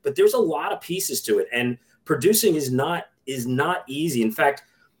gym. But there's a lot of pieces to it, and producing is not easy. In fact,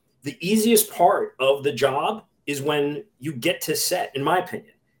 the easiest part of the job is when you get to set, in my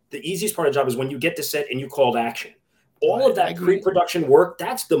opinion. The easiest part of the job is when you get to set and you call to action. All of that pre-production work,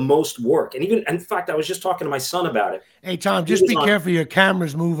 that's the most work. And even, in fact, I was just talking to my son about it. Hey, Tom, just be careful. Your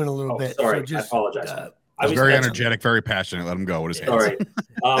camera's moving a little bit. Sorry, so I apologize. I was very energetic, very passionate. Let him go with his hands.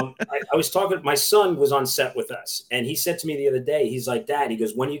 All right. I was talking, my son was on set with us, and he said to me the other day, he's like, Dad, he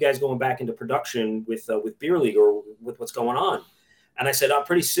goes, when are you guys going back into production with Beer League, or with what's going on? And I said,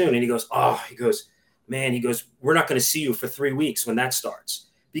 pretty soon. And he goes, man, we're not going to see you for 3 weeks when that starts.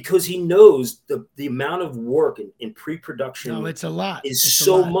 Because he knows the amount of work in pre-production. No, it's a lot. Is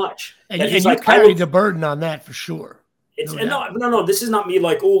so much. And you carry the burden on that for sure. No. This is not me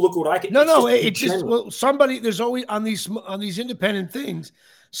like, oh, look what I can. No. It's just somebody. There's always on these independent things.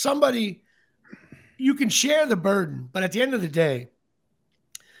 Somebody, you can share the burden, but at the end of the day,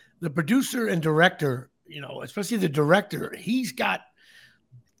 the producer and director, especially the director, he's got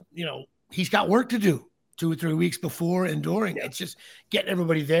work to do. 2 or 3 weeks before and during. It's just getting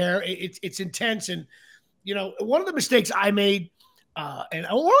everybody there. It's intense. And, one of the mistakes I made, and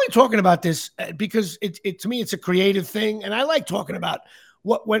I'm only talking about this because to me, it's a creative thing. And I like talking about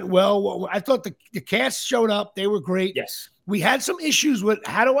what went well. I thought the cast showed up. They were great. Yes. We had some issues with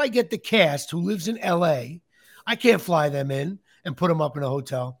how do I get the cast who lives in LA? I can't fly them in and put them up in a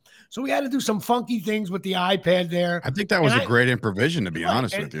hotel. So we had to do some funky things with the iPad there. I think that was a great improvisation, to be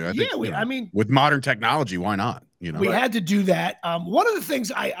honest with you. I think, with modern technology, why not? We had to do that. One of the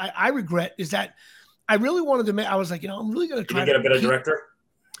things I regret is that I really wanted to make. I was like, I'm really going to try to get a better director.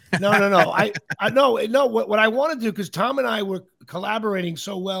 No. I know. What I want to do, because Tom and I were collaborating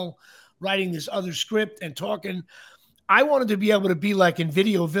so well, writing this other script and talking. I wanted to be able to be like in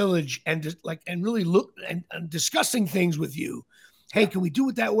Video Village and just and really look and discussing things with you. Hey, can we do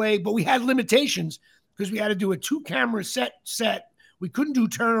it that way? But we had limitations because we had to do a 2-camera set. We couldn't do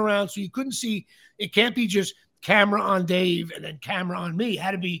turnaround, so you couldn't see. It can't be just camera on Dave and then camera on me. It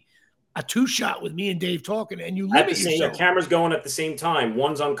had to be a 2-shot with me and Dave talking, and you limit yourself. Cameras going at the same time.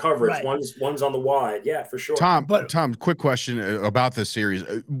 One's on coverage, right. one's on the wide. Yeah, for sure. Tom, quick question about this series.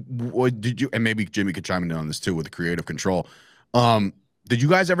 What did you, and maybe Jimmy could chime in on this too with the creative control. Did you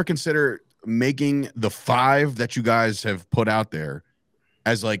guys ever consider making the 5 that you guys have put out there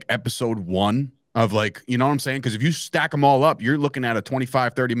as like episode 1 of like, you know what I'm saying? Because if you stack them all up, you're looking at a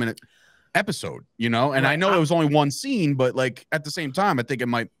 25-30 minute episode, and I know it was only one scene, but like at the same time, I think it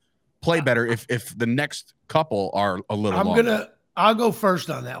might play better if the next couple are a little longer. I'll go first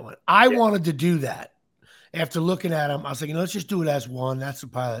on that one. I wanted to do that after looking at them. I was like, let's just do it as one. That's the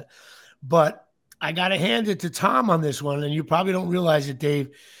pilot. But I got to hand it to Tom on this one, and you probably don't realize it,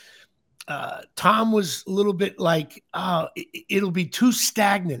 Dave. Tom was a little bit like, it'll be too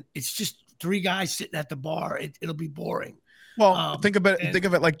stagnant. It's just 3 guys sitting at the bar. It'll be boring. Well, think of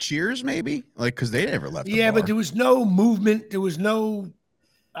it like Cheers, maybe, like because they never left. Yeah, but there was no movement. There was no.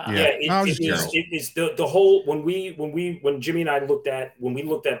 It's the whole when Jimmy and I looked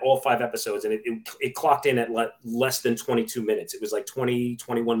at all 5 episodes, and it clocked in at less than 22 minutes. It was like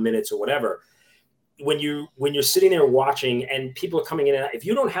 21 minutes or whatever. When you're sitting there watching and people are coming in and out, if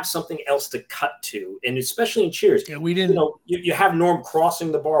you don't have something else to cut to, and especially in Cheers, we didn't. You have Norm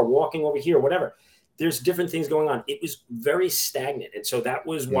crossing the bar, walking over here, whatever. There's different things going on. It was very stagnant. And so that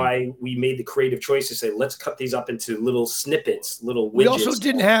was why we made the creative choice to say, let's cut these up into little snippets, little widgets. We also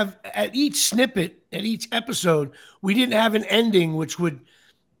didn't have, at each snippet, at each episode, we didn't have an ending, which would,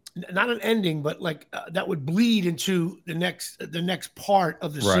 not an ending, but like that would bleed into the next part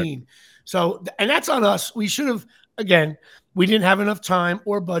of the scene. So, and that's on us. We should have, again, we didn't have enough time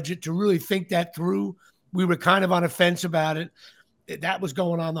or budget to really think that through. We were kind of on a fence about it. That was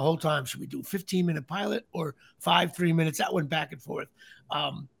going on the whole time. Should we do a 15-minute pilot or 5 3-minutes? That went back and forth.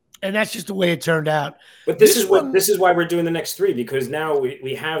 And that's just the way it turned out. But this is why we're doing the next 3, because now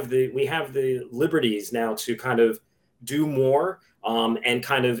we have the liberties now to kind of do more and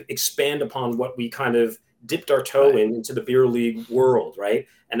kind of expand upon what we kind of dipped our toe into the beer league world, right?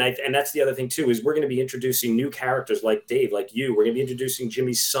 And that's the other thing too, is we're going to be introducing new characters like Dave, like you. We're going to be introducing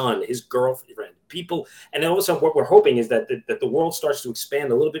Jimmy's son, his girlfriend, people, and then also what we're hoping is that the world starts to expand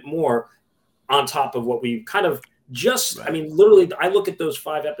a little bit more on top of what we kind of just. I mean, literally, I look at those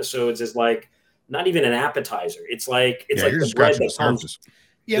 5 episodes as like not even an appetizer. It's like the bread that comes.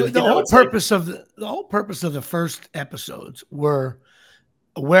 Yeah, the whole purpose of the first episodes were,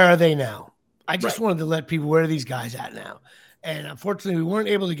 where are they now? I just wanted to let people, where are these guys at now? And unfortunately, we weren't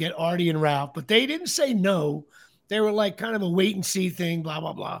able to get Artie and Ralph, but they didn't say no. They were like kind of a wait and see thing, blah,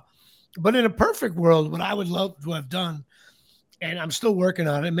 blah, blah. But in a perfect world, what I would love to have done, and I'm still working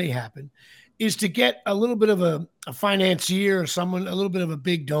on it, it may happen, is to get a little bit of a financier or someone, a little bit of a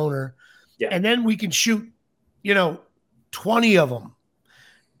big donor. Yeah. And then we can shoot, 20 of them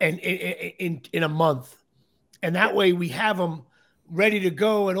and in a month. And that way we have them ready to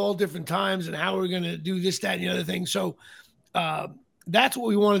go at all different times and how we're going to do this, that, and the other thing. So that's what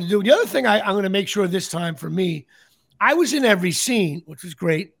we wanted to do. The other thing I'm going to make sure this time for me, I was in every scene, which was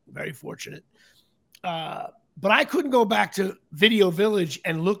great, very fortunate. But I couldn't go back to Video Village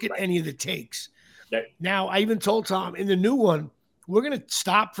and look at any of the takes. Now, I even told Tom in the new one, we're going to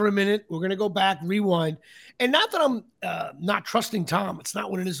stop for a minute. We're going to go back, rewind. And not that I'm not trusting Tom. It's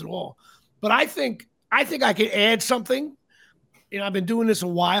not what it is at all. But I think I could add something. I've been doing this a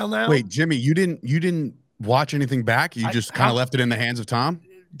while now. Wait, Jimmy, you didn't watch anything back? You just kind of left it in the hands of Tom?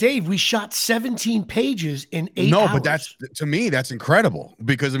 Dave, we shot 17 pages in 8 hours. No, but to me, that's incredible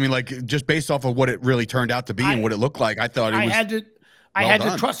because, I mean, like, just based off of what it really turned out to be and what it looked like, I thought I had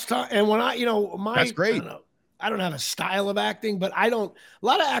to trust Tom. And when that's great. I don't have a style of acting, but a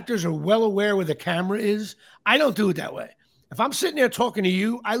lot of actors are well aware where the camera is. I don't do it that way. If I'm sitting there talking to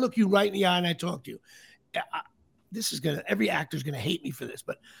you, I look you right in the eye and I talk to you. Every actor's going to hate me for this,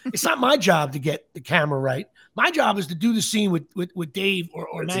 but it's not my job to get the camera right. My job is to do the scene with Dave or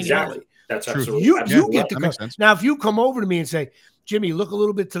Manny. Exactly. That's absolutely. You get the now. If you come over to me and say, Jimmy, look a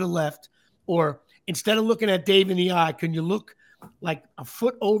little bit to the left, or instead of looking at Dave in the eye, can you look like a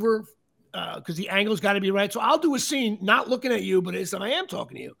foot over? Because the angle's got to be right. So I'll do a scene not looking at you, but I am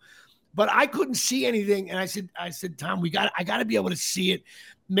talking to you. But I couldn't see anything, and I said, Tom, I got to be able to see it.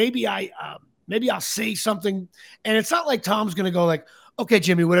 Maybe maybe I'll say something. And it's not like Tom's going to go like, okay,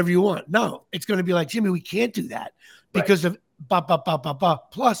 Jimmy, whatever you want. No, it's going to be like, Jimmy, we can't do that because of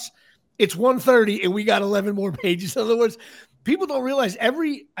plus it's 1:30 and we got 11 more pages. In other words, people don't realize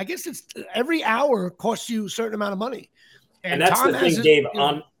every hour costs you a certain amount of money. And that's Tom the thing, Dave,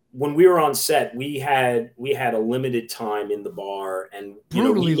 when we were on set, we had a limited time in the bar, and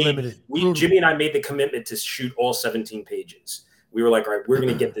brutally limited. Jimmy and I made the commitment to shoot all 17 pages. We were like, all right, we're going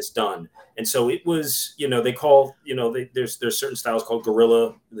to get this done. And so it was, they call, there's certain styles called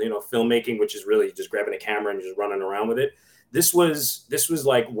guerrilla, filmmaking, which is really just grabbing a camera and just running around with it. This was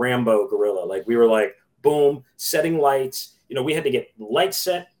like Rambo guerrilla. Like we were like, boom, setting lights. We had to get light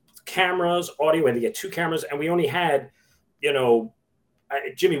set, cameras, audio. We had to get 2 cameras, and we only had,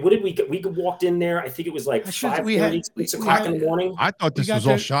 Jimmy, what did we walked in there? I think it was like 5:30, 6 o'clock in the morning. I thought this was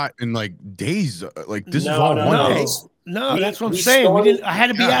all shot in like days. Like this is all one day. No, that's what I'm saying. I had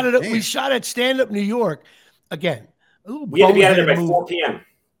to be out of it. We shot at Stand Up New York again. We had to be out of there by 4 p.m.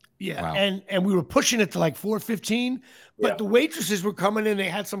 Yeah, wow. and we were pushing it to like 4:15. But the waitresses were coming in. They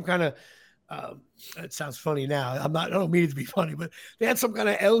had some kind of. It sounds funny now. I don't mean it to be funny, but they had some kind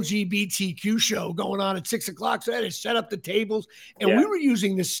of LGBTQ show going on at 6 o'clock. So they had to set up the tables, and we were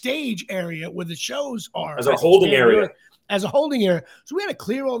using the stage area where the shows are as a holding area. So we had to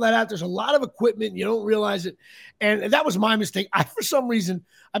clear all that out. There's a lot of equipment. You don't realize it. And that was my mistake. For some reason,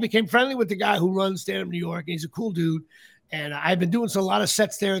 I became friendly with the guy who runs Stand Up New York. And he's a cool dude. And I've been doing a lot of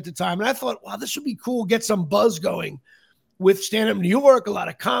sets there at the time. And I thought, wow, this would be cool. Get some buzz going with Stand Up New York, a lot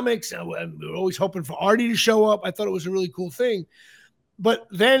of comics. And we were always hoping for Artie to show up. I thought it was a really cool thing. But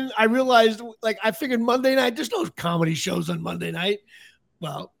then I realized, I figured Monday night, there's no comedy shows on Monday night.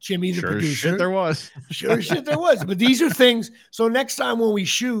 Well, Jimmy, the producer. Sure shit there was. Sure shit there was. But these are things. So next time when we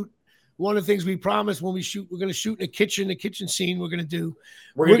shoot, one of the things we promised when we shoot, we're going to shoot in the kitchen scene we're going to do.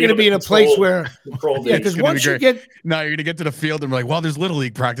 We're going to be in a place where, because once you get. No, you're going to get to the field and be like, well, there's Little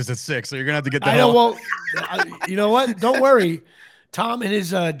League practice at 6. So you're going to have to get the I know. Well, you know what? Don't worry. Tom and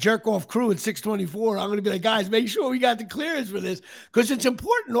his jerk off crew at 624. I'm going to be like, guys, make sure we got the clearance for this because it's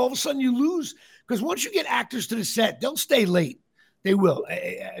important. All of a sudden you lose. Because once you get actors to the set, they'll stay late. They will.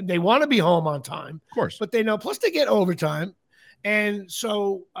 They want to be home on time, of course, but they know. Plus, they get overtime, and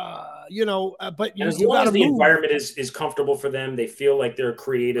so but as long as the environment is comfortable for them, they feel like they're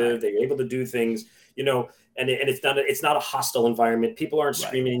creative. They're able to do things, and it's not a hostile environment. People aren't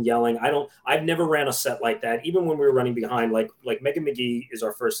screaming and yelling. I've never ran a set like that. Even when we were running behind, like Megan McGee is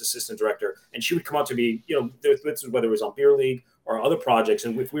our first assistant director, and she would come up to me, whether it was on Beer League or other projects,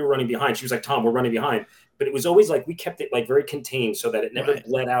 and if we were running behind, she was like, "Tom, we're running behind." But it was always like we kept it like very contained so that it never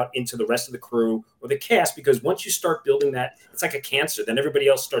bled out into the rest of the crew or the cast. Because once you start building that, it's like a cancer. Then everybody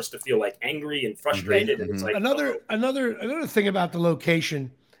else starts to feel like angry and frustrated. And it's like another thing about the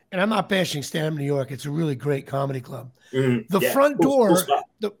location. And I'm not bashing Stand Up New York. It's a really great comedy club. The front door,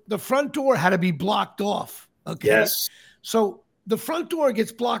 the front door had to be blocked off. Okay. Yes. So the front door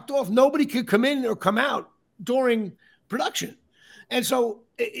gets blocked off. Nobody could come in or come out during production. And so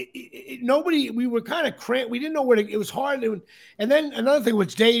we were kind of cramped. We didn't know where it was hard. And then another thing,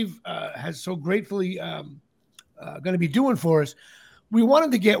 which Dave has so gratefully going to be doing for us, we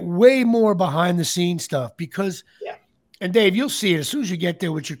wanted to get way more behind the scenes stuff because, and Dave, you'll see it as soon as you get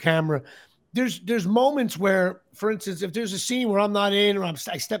there with your camera. There's moments where, for instance, if there's a scene where I'm not in or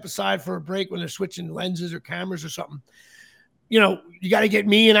I step aside for a break when they're switching lenses or cameras or something, you got to get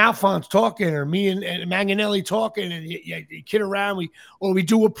me and Alphonse talking or me and Manganelli talking and you kid around. We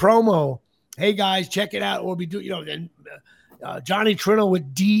do a promo. Hey guys, check it out. Or we do, then Johnny Trino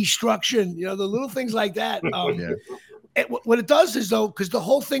with destruction, the little things like that. What it does is though, because the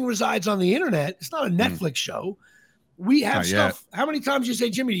whole thing resides on the internet, it's not a Netflix show. We have stuff. How many times you say,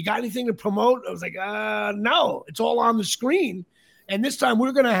 Jimmy, you got anything to promote? I was like, no, it's all on the screen. And this time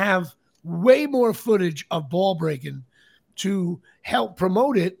we're going to have way more footage of ball breaking to help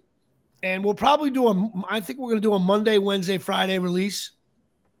promote it. And we'll probably I think we're going to do a Monday, Wednesday, Friday release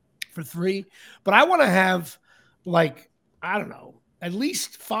for 3. But I want to have at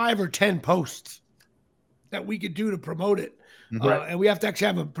least 5 or 10 posts that we could do to promote it. And we have to actually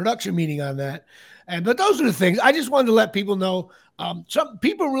have a production meeting on that. But those are the things. I just wanted to let people know. Some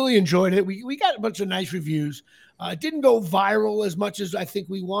people really enjoyed it. We got a bunch of nice reviews. It didn't go viral as much as I think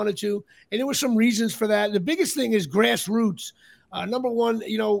we wanted to. And there were some reasons for that. The biggest thing is grassroots. Number one,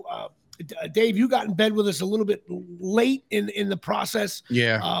 Dave, you got in bed with us a little bit late in the process.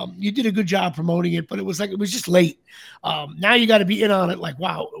 Yeah. You did a good job promoting it, but it was just late. Now you got to be in on it. Like,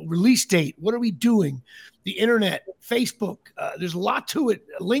 wow, release date. What are we doing? The internet, Facebook. There's a lot to it.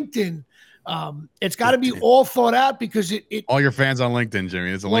 LinkedIn. It's got to be all thought out because it all your fans on LinkedIn,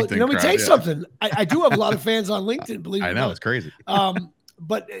 Jimmy. It's a LinkedIn let me crowd. tell you something. I do have a lot of fans on LinkedIn. Believe it or not. I know, it's crazy.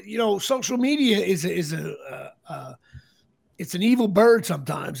 But social media is it's an evil bird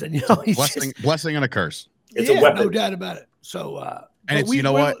sometimes, and blessing and a curse. It's a weapon, no doubt about it. So, and it's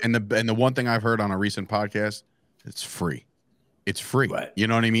what, and the one thing I've heard on a recent podcast, it's free. It's free. Right. You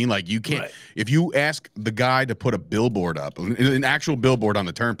know what I mean? Like you can't, if you ask the guy to put a billboard up, an actual billboard on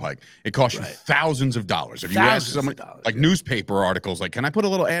the turnpike, it costs you thousands of dollars. If you ask someone like newspaper articles, like, can I put a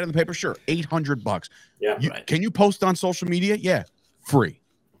little ad in the paper? Sure. $800. Yeah. Can you post on social media? Yeah. Free.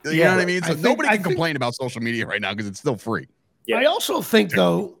 You know what I mean? So nobody can complain about social media right now because it's still free. Yeah. I also think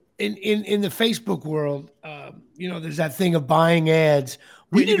though, in the Facebook world, there's that thing of buying ads.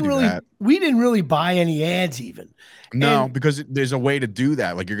 We didn't really buy any ads even. No, because there's a way to do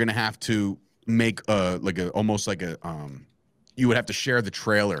that. Like you're gonna have to make almost like a you would have to share the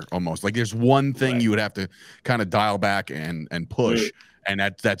trailer almost. Like there's one thing you would have to kind of dial back and push, and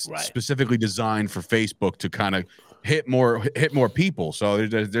that's specifically designed for Facebook to kind of hit more people. So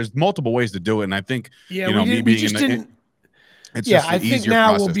there's multiple ways to do it, and I think me being in the I think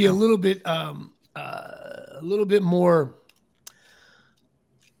now we'll be a little bit more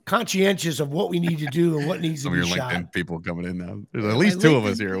conscientious of what we need to do and what needs to be shot. Some of your LinkedIn people coming in now. There's at least two of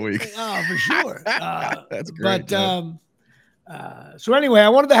us here a week. Oh, for sure. That's great. But so anyway, I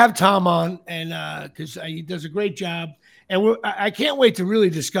wanted to have Tom on, and because he does a great job, and I can't wait to really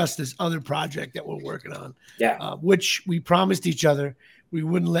discuss this other project that we're working on. Yeah. Which we promised each other we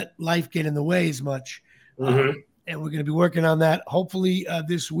wouldn't let life get in the way as much. And we're going to be working on that hopefully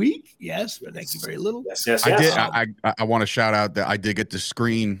this week. Yes, but thank you very little. Yes. I want to shout out that I did get to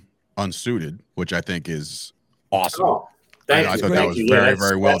screen Unsuited, which I think is awesome. Oh, I thought that was very,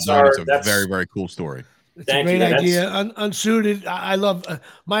 very well done. It's a very, very cool story. It's a great idea. Unsuited. I love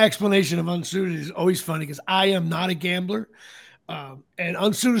my explanation of Unsuited is always funny because I am not a gambler. And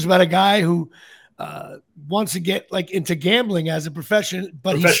Unsuited is about a guy who wants to get into gambling as a profession,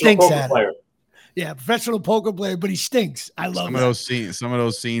 but he stinks at it. Yeah, professional poker player, but he stinks. I love some of those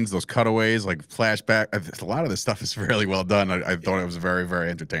scenes, those cutaways, like flashback. A lot of this stuff is really well done. I thought it was very, very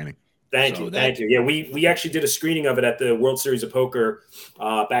entertaining. Thank you. Yeah, we actually did a screening of it at the World Series of Poker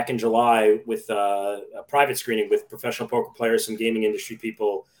back in July with a private screening with professional poker players, some gaming industry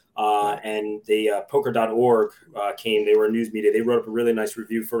people, and the poker.org came. They were a news media. They wrote up a really nice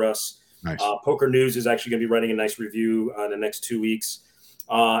review for us. Nice. Poker News is actually going to be writing a nice review in the next 2 weeks.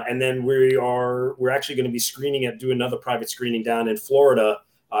 And then we're actually going to be do another private screening down in Florida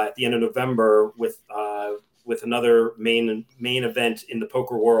at the end of November with another main event in the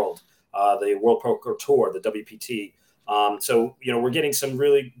poker world, the World Poker Tour, the WPT. So we're getting some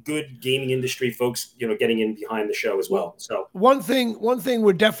really good gaming industry folks, getting in behind the show as well. So one thing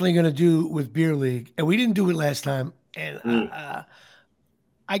we're definitely going to do with Beer League, and we didn't do it last time, and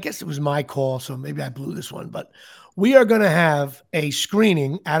I guess it was my call, so maybe I blew this one, but we are going to have a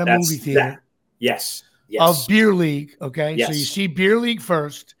screening at a movie theater. Yes. Of Beer League. Okay. Yes. So you see Beer League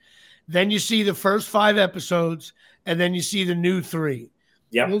first, then you see the first 5 episodes, and then you see the new 3.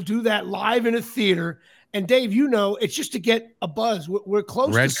 Yeah. We'll do that live in a theater. And Dave, it's just to get a buzz. We're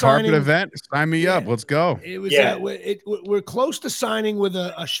close Red to signing. Carpet event. Sign me up. Let's go. It was we're close to signing with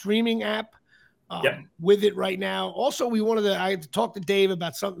a streaming app. With it right now. Also, I had to talk to Dave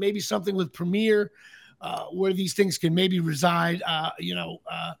about something with Premiere. Where these things can maybe reside,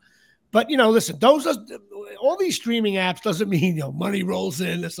 but listen, all these streaming apps doesn't mean money rolls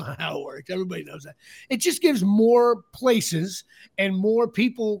in. That's not how it works. Everybody knows that. It just gives more places and more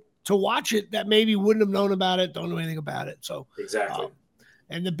people to watch it that maybe wouldn't have known about it, don't know anything about it. So exactly.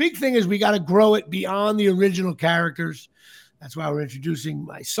 And the big thing is we got to grow it beyond the original characters. That's why we're introducing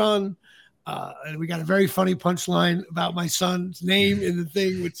my son. And we got a very funny punchline about my son's name in the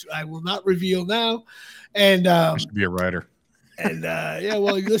thing, which I will not reveal now. And should be a writer. And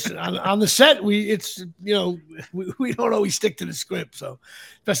well, listen, on the set, we don't always stick to the script. So,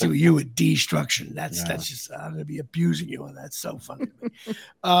 especially with you with destruction, that's just I'm gonna be abusing you, and that's so funny to me.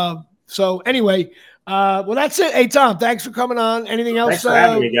 So anyway, well, that's it. Hey, Tom, thanks for coming on. Anything else? Thanks for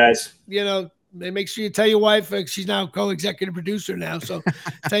having me, guys. Make sure you tell your wife. She's now co-executive producer now, so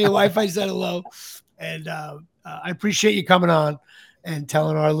tell your wife I said hello. And I appreciate you coming on and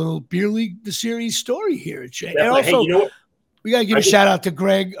telling our little Beer League the series story here at Shea. And also, hey, we got to give a shout out to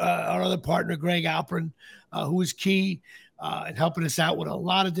Greg, our other partner, Greg Alprin, who was key in helping us out with a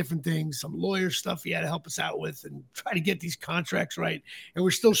lot of different things, some lawyer stuff he had to help us out with and try to get these contracts right. And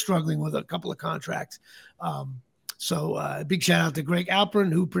we're still struggling with a couple of contracts. So a big shout out to Greg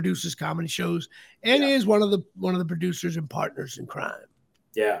Alprin, who produces comedy shows and is one of the producers and partners in crime.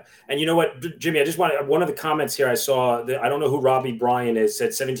 Yeah. And you know what, Jimmy, I just want one of the comments here I saw that I don't know who Robbie Bryan is,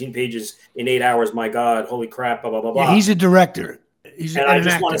 said 17 pages in 8 hours. My God, holy crap, blah, blah, blah, Yeah, blah. he's a director. And an I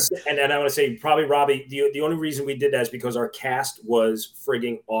just want to actor. say, and I want to say probably Robbie, the only reason we did that is because our cast was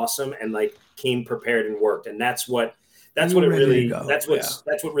frigging awesome and like came prepared and worked. And that's what it really, that's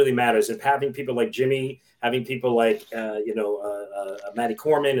what really matters. If having people like Jimmy, having people like, Matty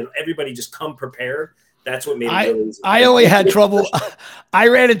Corman and everybody just come prepared. That's what made it really easy. I only had trouble. I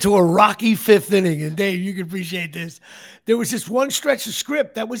ran into a rocky 5th inning, and Dave, you can appreciate this. There was this one stretch of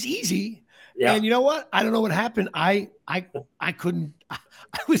script that was easy. Yeah. And you know what? I don't know what happened. I couldn't.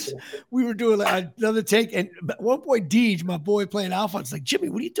 We were doing another take, and at one point, Deej, my boy playing Alphonse, like, Jimmy,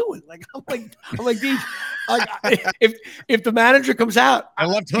 what are you doing? Like, I'm like, Deej, if the manager comes out, I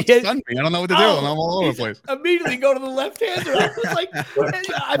left hook stunned me. I don't know what to do. I'm all over the place. Immediately go to the left-hander. I was like, I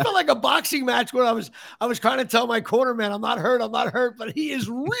felt like a boxing match where I was trying to tell my corner man, I'm not hurt, but he is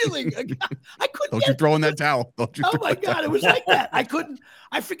reeling. I couldn't. Don't you throw in that towel? Don't you? Oh my God, it was like that. I couldn't.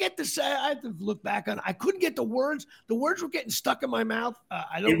 I forget to say. I had to look back on. I couldn't get the words. The words were getting stuck in my mouth.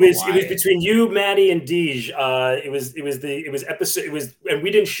 I don't know why. It was between you, Maddie, and Deej. It was episode. It was, and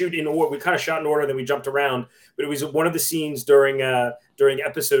we didn't shoot in order. We kind of shot in order, then we jumped around. But it was one of the scenes during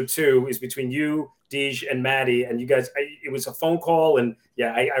episode 2 is between you, Deej, and Maddie, and you guys. It was a phone call, and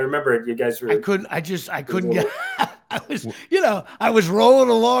yeah, I remember it. You guys were. I couldn't get. I was rolling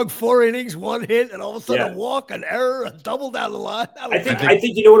along 4 innings, 1 hit, and all of a sudden a walk, an error, a double down the line. I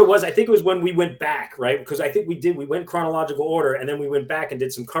think you know what it was. I think it was when we went back, right? Because I think we went chronological order, and then we went back and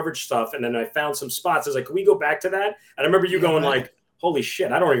did some coverage stuff, and then I found some spots. I was like, can we go back to that? And I remember you going like, holy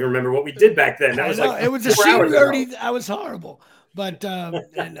shit, I don't even remember what we did back then. That was like, it was a scene already. I was horrible. But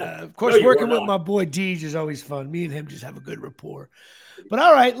of course, working with my boy Deej is always fun. Me and him just have a good rapport. But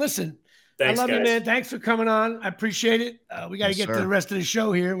all right, listen. Thanks, I love guys. you, man. Thanks for coming on. I appreciate it. We got to get to the rest of the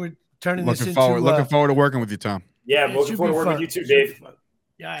show here. We're turning looking this forward, into. Looking forward to working with you, Tom. Yeah, looking forward to working with you too, Dave.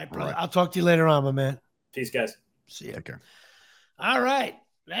 Yeah, right. I'll talk to you later on, my man. Peace, guys. See you. Take care. All right.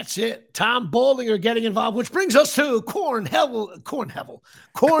 That's it. Tom Baldinger getting involved, which brings us to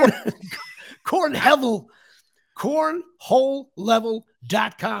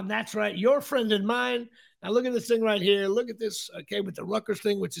cornholeLevel.com. That's right. Your friend and mine. Now, look at this thing right here. Look at this, okay, with the Rutgers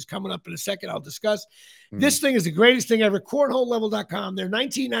thing, which is coming up in a second. I'll discuss. This thing is the greatest thing ever. Cornholelevel.com. They're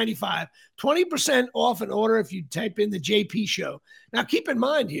 $19.95, 20% off an order if you type in the JP Show. Now, keep in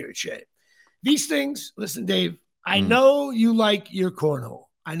mind here, Shay, these things, listen, Dave, I know you like your cornhole.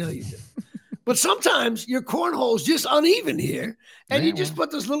 I know you do. But sometimes your cornhole is just uneven here, and you just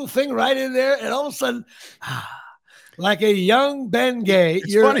put this little thing right in there, and all of a sudden, like a young Ben Gay.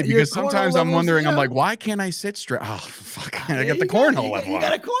 It's funny because sometimes I'm wondering, I'm like, why can't I sit straight? Oh, fuck. I got the cornhole level. You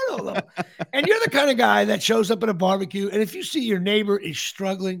got a cornhole level. And you're the kind of guy that shows up at a barbecue, and if you see your neighbor is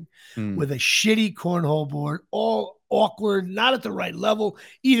struggling with a shitty cornhole board, all awkward, not at the right level,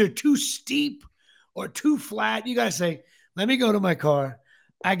 either too steep or too flat, you got to say, let me go to my car.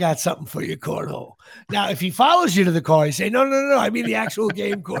 I got something for your cornhole. Now, if he follows you to the car, you say, no, I mean the actual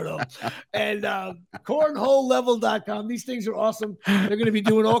game cornhole. And cornholelevel.com. These things are awesome. They're going to be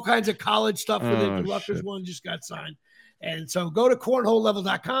doing all kinds of college stuff with it. The Rutgers one just got signed. And so go to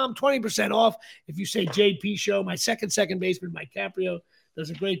cornholelevel.com, 20% off. If you say JP Show, my second baseman, Mike Caprio,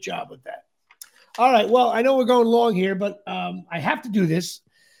 does a great job with that. All right. Well, I know we're going long here, but I have to do this.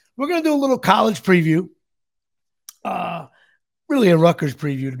 We're going to do a little college preview. Really a Rutgers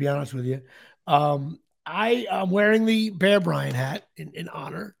preview, to be honest with you. I am wearing the Bear Bryant hat in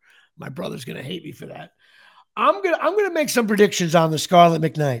honor. My brother's going to hate me for that. I'm gonna make some predictions on the Scarlet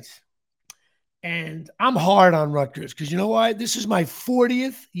McKnights. And I'm hard on Rutgers because you know why? This is my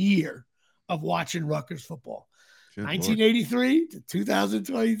 40th year of watching Rutgers football. Good 1983 Lord. To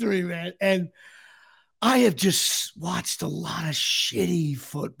 2023, man. And I have just watched a lot of shitty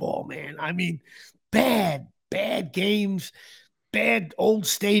football, man. I mean, bad games. Bad old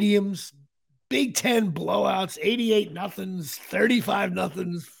stadiums, Big Ten blowouts, 88-0,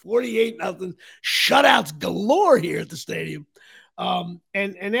 35-0, 48-0, shutouts galore here at the stadium. And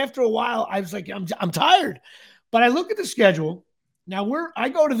after a while, I was like, I'm tired. But I look at the schedule. Now I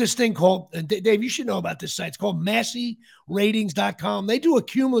go to this thing called, Dave, you should know about this site. It's called MasseyRatings.com. They do a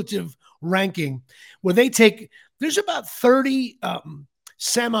cumulative ranking where there's about 30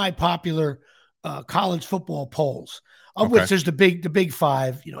 semi-popular college football polls. Of which there's the big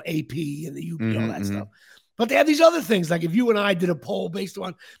five, AP and the UP, all that stuff. But they have these other things, like if you and I did a poll based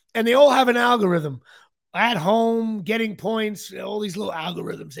on, and they all have an algorithm at home, getting points, all these little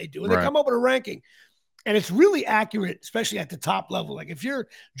algorithms they do. And they come up with a ranking. And it's really accurate, especially at the top level. Like if you're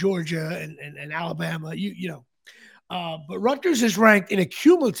Georgia and Alabama, But Rutgers is ranked in a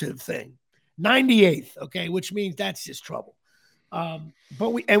cumulative thing, 98th, okay, which means that's just trouble. But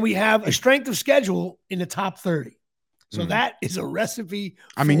we have a strength of schedule in the top 30. So that is a recipe.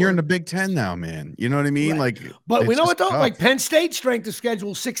 I mean, you're in the Big Ten now, man. You know what I mean? Right. Like, but we know what though? Like Penn State strength of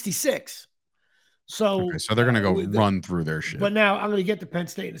schedule 66. So they're going to go run through their shit. But now I'm going to get to Penn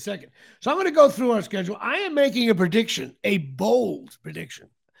State in a second. So I'm going to go through our schedule. I am making a prediction, a bold prediction.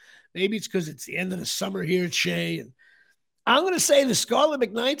 Maybe it's because it's the end of the summer here at Shea. And I'm going to say the Scarlet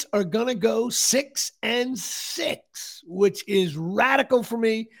McKnights are going to go 6-6, which is radical for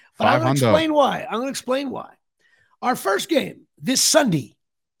me. But I'm going to explain why. Our first game this Sunday,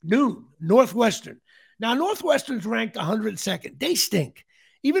 noon, Northwestern. Now, Northwestern's ranked 102nd. They stink.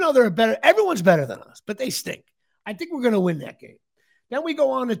 Even though everyone's better than us, but they stink. I think we're going to win that game. Then we go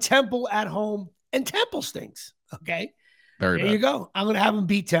on to Temple at home, and Temple stinks. Okay. There you go. I'm going to have them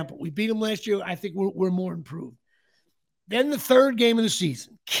beat Temple. We beat them last year. I think we're more improved. Then the third game of the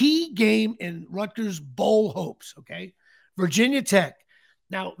season, key game in Rutgers bowl hopes. Okay. Virginia Tech.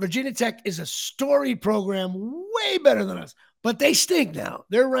 Now, Virginia Tech is a storied program, way better than us, but they stink now.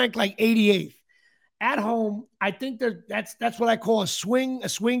 They're ranked like 88th. At home, I think that's what I call a swing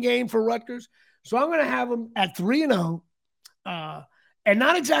game for Rutgers. So I'm going to have them at 3-0, and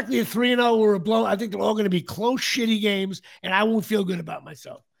not exactly a 3-0 or a blow. I think they're all going to be close, shitty games, and I won't feel good about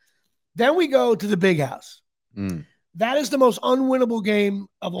myself. Then we go to the Big House. That is the most unwinnable game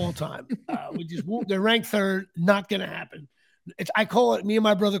of all time. They're ranked third. Not going to happen. Me and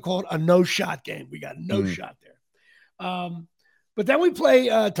my brother call it a no-shot game. We got no shot there. But then we play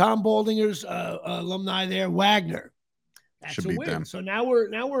Tom Baldinger's alumni there, Wagner. That's a win. Them. So now we're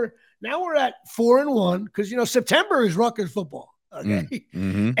at 4-1 because September is Rutgers football. Okay,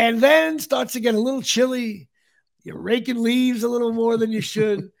 and then starts to get a little chilly. You're raking leaves a little more than you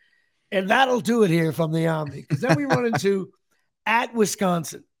should, and that'll do it here from the Omni. Because then we run into at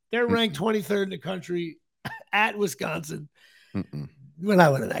Wisconsin. They're ranked 23rd in the country at Wisconsin. We're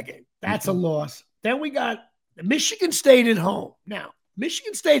not winning that game. That's a loss. Then we got Michigan State at home. Now,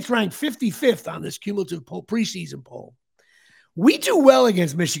 Michigan State's ranked 55th on this cumulative preseason poll. We do well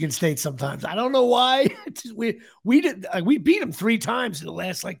against Michigan State sometimes. I don't know why. We beat them 3 times in the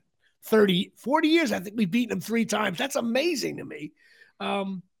last 30, 40 years. I think we've beaten them 3 times. That's amazing to me.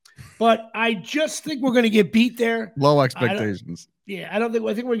 But I just think we're going to get beat there. Low expectations. I think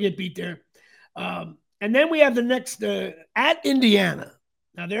we're going to get beat there. And then we have the next at Indiana.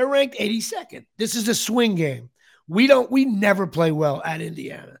 Now they're ranked 82nd. This is a swing game. We never play well at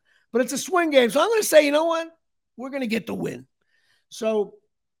Indiana, but it's a swing game. So I'm going to say, you know what? We're going to get the win. So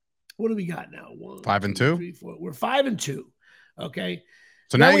what do we got now? 5-2. 3, 4. We're 5-2. Okay.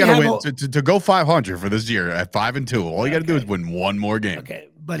 So now you got to win to go 500 for this year at 5-2. All you got to do is win one more game. Okay.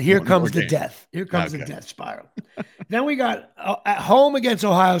 But here comes the death. Here comes the death spiral. Then we got at home against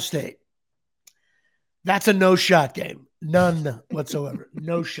Ohio State. That's a no-shot game. None whatsoever.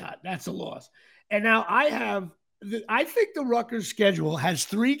 No shot. That's a loss. And now I think the Rutgers schedule has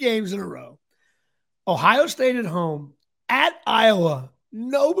 3 games in a row. Ohio State at home, at Iowa.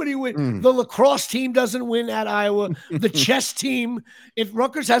 Nobody wins. The lacrosse team doesn't win at Iowa. The chess team, if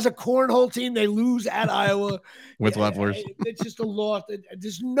Rutgers has a cornhole team, they lose at Iowa. With levelers. It's just a loss.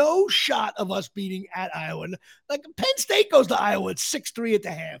 There's no shot of us beating at Iowa. Like Penn State goes to Iowa at 6-3 at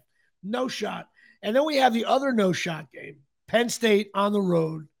the half. No shot. And then we have the other no-shot game, Penn State on the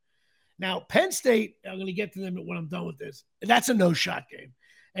road. Now, Penn State, I'm going to get to them when I'm done with this. That's a no-shot game.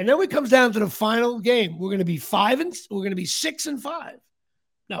 And then it comes down to the final game. We're going to be 6-5.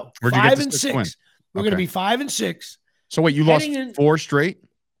 No, 5-6. We're going to be 5-6. So wait, you lost 4 straight?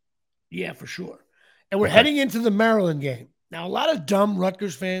 Yeah, for sure. And we're heading into the Maryland game. Now, a lot of dumb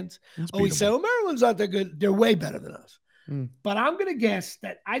Rutgers fans always say, Maryland's not that good. They're way better than us. But I'm going to guess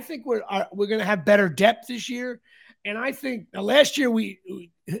that I think we're going to have better depth this year. And I think last year we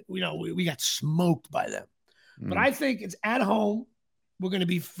got smoked by them. But I think it's at home. We're going to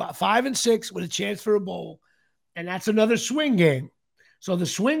be 5-6 with a chance for a bowl. And that's another swing game. So the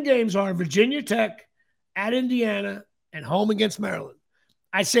swing games are Virginia Tech, at Indiana, and home against Maryland.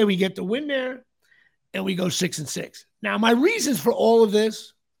 I say we get the win there and we go 6-6. Now, my reasons for all of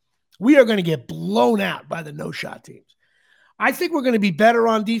this, we are going to get blown out by the no-shot teams. I think we're going to be better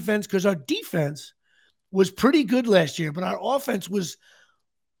on defense because our defense was pretty good last year, but our offense was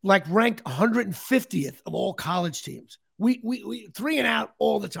ranked 150th of all college teams. We 3 and out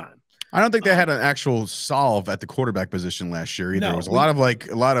all the time. I don't think they had an actual solve at the quarterback position last year either. There was a lot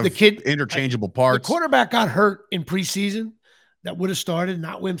of interchangeable parts. The quarterback got hurt in preseason. that would have started,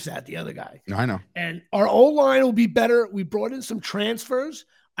 not Wimsatt, the other guy. I know. And our O-line will be better. We brought in some transfers.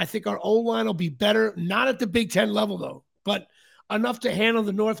 I think our O-line will be better, not at the Big Ten level, though, but enough to handle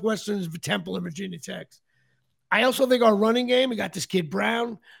the Northwesterns, Temple, and Virginia Tech. I also think our running game, we got this kid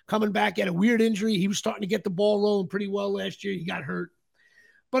Brown coming back, had a weird injury. He was starting to get the ball rolling pretty well last year. He got hurt.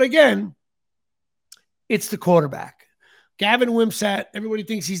 But again, it's the quarterback. Gavin Wimsatt, everybody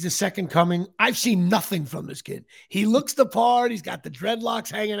thinks he's the second coming. I've seen nothing from this kid. He looks the part. He's got the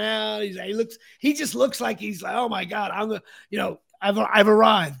dreadlocks hanging out. He just looks like he's like, oh my God, I've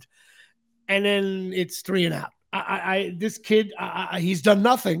arrived. And then it's 3 and out. This kid, he's done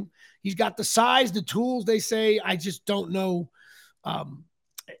nothing. He's got the size, the tools, they say. I just don't know.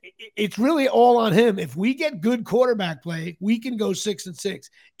 It's really all on him. If we get good quarterback play, we can go 6-6.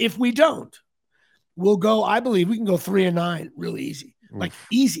 If we don't, we'll go, I believe we can go 3-9 really easy. Oof. Like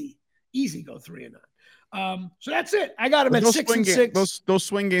easy go 3-9. So that's it. I got him at 6-6. Those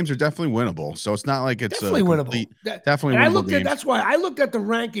swing games are definitely winnable. So it's not like it's definitely winnable. Definitely winnable. That's why I looked at the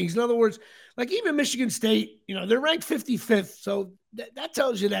rankings. In other words, like even Michigan State, they're ranked 55th. So that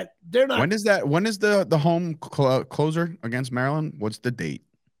tells you that they're not. When is the home closer against Maryland? What's the date?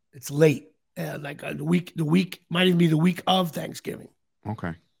 It's late. Like the week might even be the week of Thanksgiving.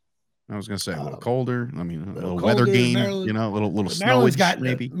 Okay. I was going to say a little colder. I mean, a little weather game, Maryland, a little snowage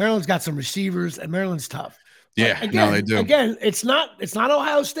maybe. Maryland's got some receivers, and Maryland's tough. Yeah, no, they do. Again, it's not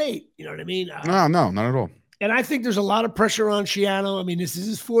Ohio State. You know what I mean? No, not at all. And I think there's a lot of pressure on Schiano. I mean, this is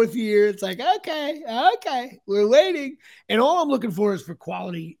his 4th year. It's like, okay, we're waiting. And all I'm looking for is for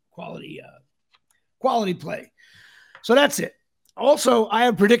quality play. So that's it. Also, I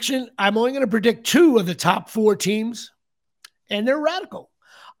have a prediction. I'm only going to predict 2 of the top 4 teams, and they're radical.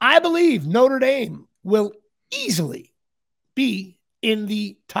 I believe Notre Dame will easily be in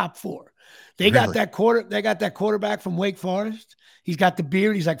the top 4. They got that quarterback from Wake Forest. He's got the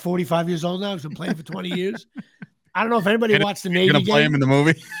beard. He's like 45 years old now. He's been playing for 20 years. I don't know if anybody watched the Navy game. You're gonna play him in the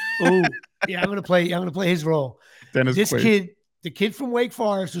movie? Oh, yeah, I'm gonna play his role. The kid from Wake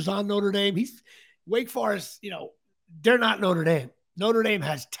Forest who's on Notre Dame. He's Wake Forest, they're not Notre Dame. Notre Dame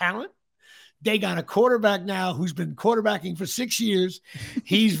has talent. They got a quarterback now who's been quarterbacking for 6 years.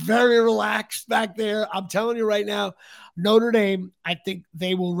 He's very relaxed back there. I'm telling you right now, Notre Dame, I think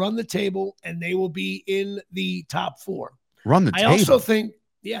they will run the table and they will be in the top 4. Run the table? I also think,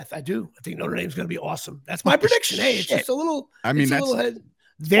 yes, I do. I think Notre Dame's going to be awesome. That's my prediction. Hey, it's just a little.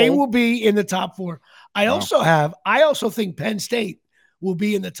 They will be in the top 4. I also think Penn State will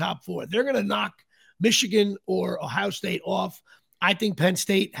be in the top 4. They're going to knock Michigan or Ohio State off. I think Penn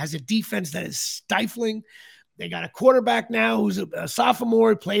State has a defense that is stifling. They got a quarterback now who's a sophomore.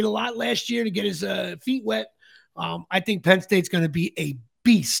 He played a lot last year to get his feet wet. I think Penn State's going to be a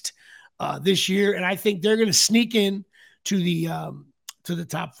beast this year, and I think they're going to sneak in to the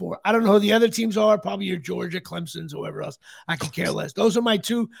top 4. I don't know who the other teams are. Probably your Georgia, Clemson's, whoever else. I could care less. Those are my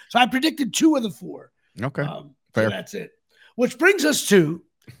 2. So I predicted 2 of the 4. Okay, fair. So that's it. Which brings us to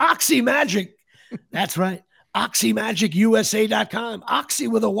Oxy Magic. That's right. OxyMagicUSA.com. Oxy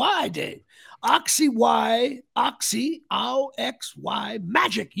with a Y, Dave. Oxy, O-X-Y,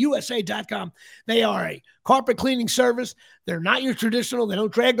 MagicUSA.com. They are a carpet cleaning service. They're not your traditional. They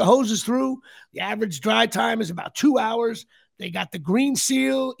don't drag the hoses through. The average dry time is about 2 hours. They got the Green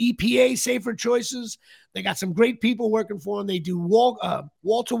Seal, EPA, Safer Choices. They got some great people working for them. They do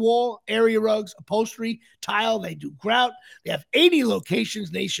wall-to-wall area rugs, upholstery, tile. They do grout. They have 80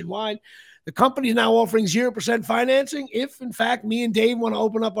 locations nationwide. The company is now offering 0% financing if, in fact, me and Dave want to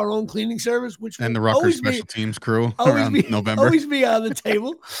open up our own cleaning service, which and the Rutgers special teams crew around November. Always be on the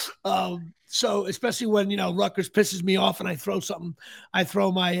table. So especially when, Rutgers pisses me off and I throw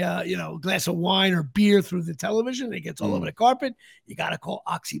my, glass of wine or beer through the television, it gets all over the carpet. You got to call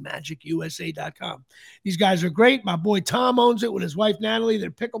OxyMagicUSA.com. These guys are great. My boy Tom owns it with his wife, Natalie. They're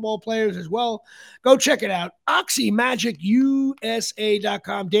pickleball players as well. Go check it out.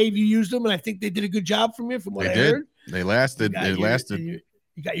 OxyMagicUSA.com. Dave, you used them, and I think they did a good job from what I heard. They lasted. You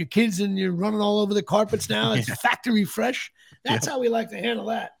got your kids and you're running all over the carpets now. It's factory fresh. That's how we like to handle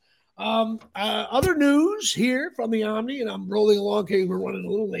that. Other news here from the Omni, and I'm rolling along because we're running a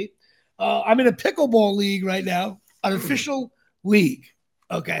little late. I'm in a pickleball league right now, an official league.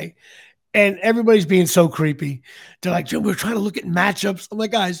 Okay. And everybody's being so creepy. They're like, Jim, we're trying to look at matchups. I'm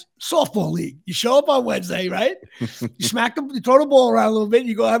like, guys, softball league. You show up on Wednesday, right? You smack them, you throw the ball around a little bit,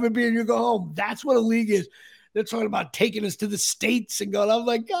 you go have a beer and you go home. That's what a league is. They're talking about taking us to the States and going. I'm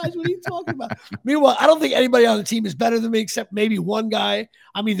like, guys, what are you talking about? Meanwhile, I don't think anybody on the team is better than me except maybe one guy.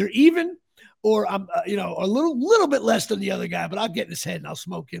 I'm either even or I'm, a little bit less than the other guy, but I'll get in his head and I'll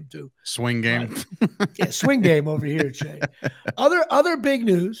smoke him too. Swing game. Yeah, swing game over here, Shay. Other big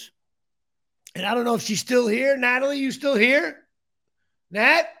news, and I don't know if she's still here. Natalie, you still here?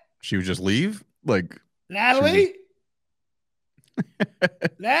 Nat? She would just leave? Like Natalie?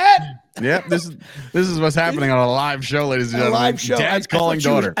 Nat? Yep, this is what's happening on a live show, ladies and gentlemen. A live show. Dad's calling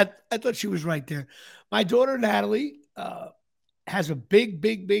daughter. I thought she was right there. My daughter, Natalie, has a big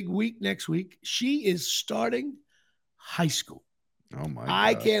week next week. She is starting high school. Oh my!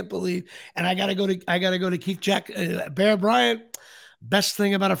 I can't believe, and I gotta go to Keith Jack, Bear Bryant. Best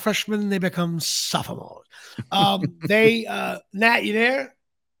thing about a freshman, they become sophomores. Nat, you there?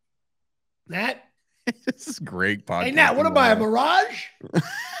 Nat, this is great podcast. Hey Nat, what am I, a mirage?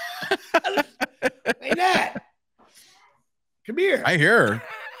 Hey Nat, come here. I hear her.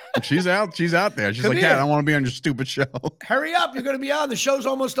 She's out there. She's like, Dad, I don't want to be on your stupid show. Hurry up. You're going to be on. The show's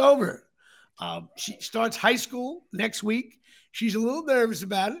almost over. She starts high school next week. She's a little nervous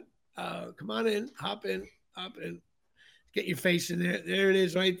about it. Come on in. Hop in. Get your face in there. There it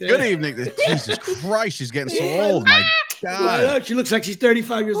is right there. Good evening. Jesus Christ. She's getting so old. My God. She looks like she's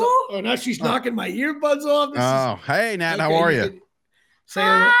 35 years old. Oh, now she's knocking my earbuds off. Hey, Nat. Okay, how are you? Say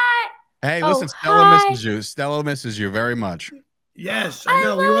hello. Hey, listen, Stella misses you. Stella misses you very much. Yes, I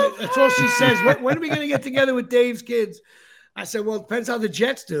know. That's all she says. When are we going to get together with Dave's kids? I said, well, it depends how the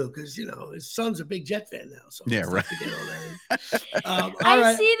Jets do, because his son's a big Jet fan now. So yeah, right.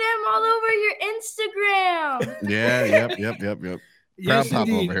 I see them all over your Instagram. Yeah, yep. Yes, pop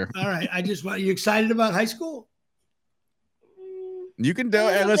over here. All right, you excited about high school? You can do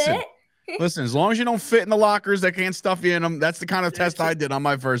it. Hey, listen, as long as you don't fit in the lockers that can't stuff you in them, that's the kind of test I did on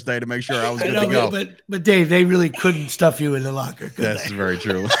my first day to make sure I was good to go. But Dave, they really couldn't stuff you in the locker. That's very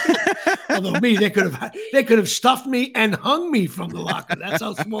true. Although they could have stuffed me and hung me from the locker. That's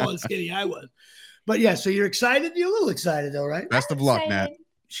how small and skinny I was. But yeah, so you're excited? You're a little excited though, right? Best of luck, Nat.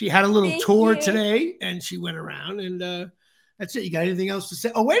 She had a little tour today, and she went around, and that's it. You got anything else to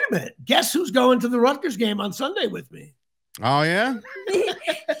say? Oh, wait a minute. Guess who's going to the Rutgers game on Sunday with me? Oh, yeah?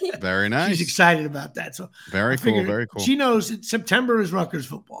 Very nice. She's excited about that. So very cool. She knows that September is Rutgers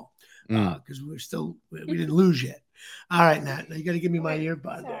football because we didn't lose yet. All right, Nat. Now you got to give me my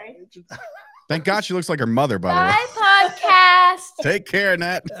earbud. Thank God she looks like her mother, by the way. Bye, podcast. Take care,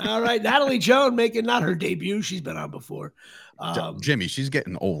 Nat. All right. Natalie Joan making not her debut. She's been on before. Jimmy, she's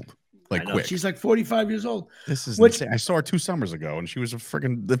getting old. Like quick. She's like 45 years old. This is insane. I saw her 2 summers ago, and she was it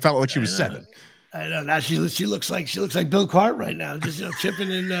felt like she was 7. I know. Now she looks like Bill Cart right now, just chipping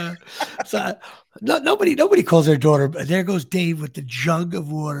in. Nobody calls their daughter. But there goes Dave with the jug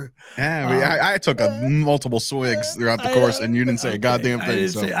of water. Yeah, I took multiple swigs throughout the course, and you didn't say a goddamn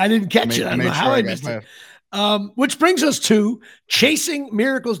thing. I didn't catch it. I don't know how I missed it. Which brings us to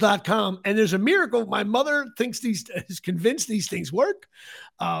chasingmiracles.com. And there's a miracle. My mother is convinced these things work.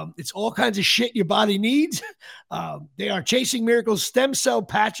 It's all kinds of shit your body needs. They are Chasing Miracles stem cell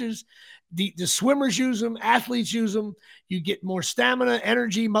patches. The swimmers use them, athletes use them. You get more stamina,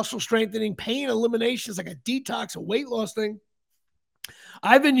 energy, muscle strengthening, pain elimination. It's like a detox, a weight loss thing.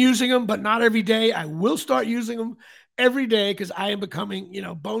 I've been using them, but not every day. I will start using them every day because I am becoming,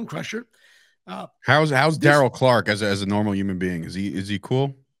 bone crusher. How's Daryl Clark as a normal human being? Is he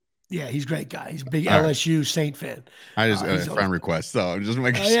cool? Yeah, he's a great guy. He's a big LSU Saint fan. I just got a friend request, so I'm just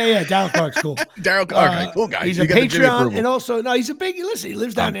making sure. Yeah. Daryl Clark's cool. Daryl Clark, cool guy. He's a Patreon, and also he's a big. Listen, he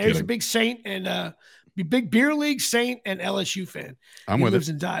lives down there. Kidding. He's a big Saint and big beer league Saint and LSU fan. He lives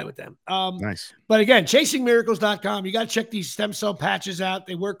and die with them. Nice. But again, chasingmiracles.com. You got to check these stem cell patches out.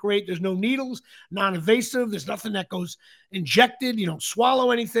 They work great. There's no needles, non-invasive. There's nothing that goes injected. You don't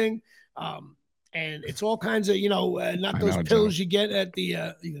swallow anything. And it's all kinds of, not those pills you get at the,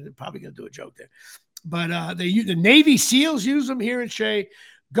 they're probably going to do a joke there. But the Navy SEALs use them here at Shea.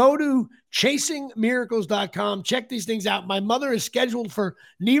 Go to chasingmiracles.com. Check these things out. My mother is scheduled for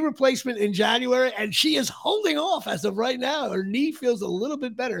knee replacement in January, and she is holding off as of right now. Her knee feels a little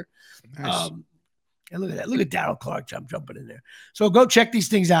bit better. Nice. And look at that. Look at Daryl Clark jumping in there. So go check these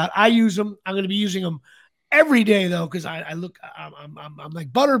things out. I use them. I'm going to be using them every day though, because I'm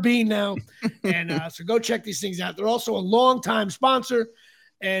like Butterbean now, and so go check these things out. They're also a long-time sponsor,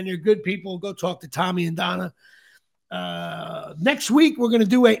 and they're good people. Go talk to Tommy and Donna. Next week we're going to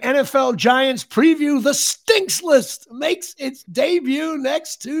do a NFL Giants preview. The Stinks List makes its debut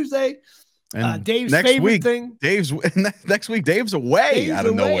next Tuesday. And Dave's favorite thing. Next week. Dave's away out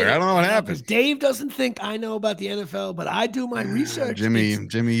of nowhere. I don't know what happened. Dave doesn't think I know about the NFL, but I do my research. Jimmy,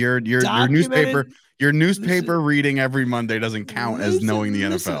 your newspaper reading every Monday doesn't count as knowing the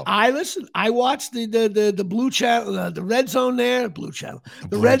NFL. I watch the Blue Channel, the Red Zone there,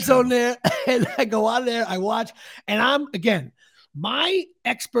 the Red Zone there, and I go on there. I watch, and my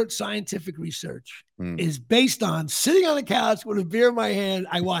expert scientific research is based on sitting on the couch with a beer in my hand.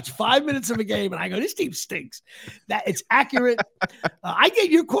 I watch 5 minutes of a game and I go, this team stinks. That it's accurate. I get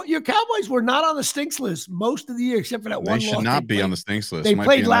your Cowboys were not on the stinks list most of the year, except for that one loss. They should not be on the stinks list. They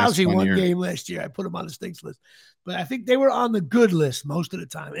played lousy one game last year. I put them on the stinks list. But I think they were on the good list most of the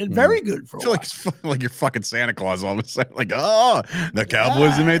time, and very good for a while. Like you're fucking Santa Claus all of a sudden. Like, the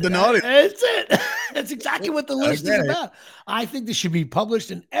Cowboys have made the naughty. That's it. That's exactly what the list is about. I think this should be published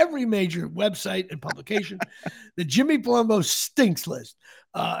in every major website and publication. The Jimmy Palumbo stinks list.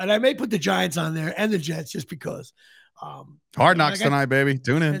 And I may put the Giants on there and the Jets just because. Hard Knocks tonight, baby.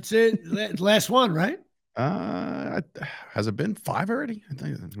 Tune in. That's it. Last one, right? Has it been 5 already? I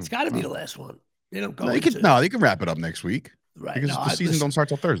think it's got to be the last one. They don't go. You can wrap it up next week, right? Because the season don't start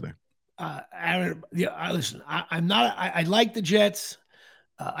till Thursday. Aaron, listen. I'm not. I like the Jets.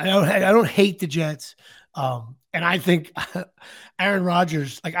 I don't hate the Jets. And I think Aaron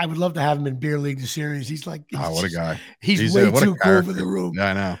Rodgers, like I would love to have him in Beer League the series. He's what a guy. He's way too cool for the room.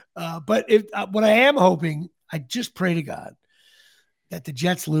 Yeah, I know. But what I am hoping, I just pray to God that the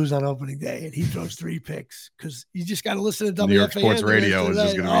Jets lose on opening day and he throws 3 picks, because you just got to listen to WFAN. New York Sports Radio is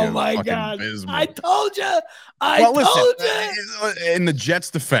just going to be my God. Abysmal. I told you. I told you. In the Jets'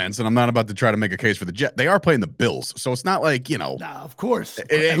 defense, and I'm not about to try to make a case for the Jets, they are playing the Bills. So it's not like, No, of course.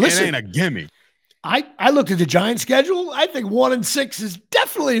 It ain't a gimme. I looked at the Giants schedule. I think 1-6 is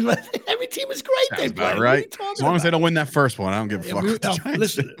definitely every team is great. Sounds about right. As long as they don't win that first one, I don't give a fuck.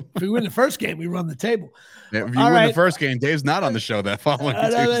 Listen, if we win the first game, we run the table. Yeah, if you win the first game, Dave's not on the show that following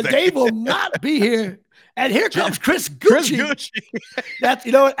Tuesday. Dave will not be here. And here comes Chris Gucci. That's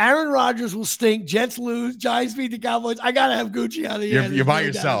what? Aaron Rodgers will stink. Jets lose. Giants beat the Cowboys. I gotta have Gucci out of here. You're by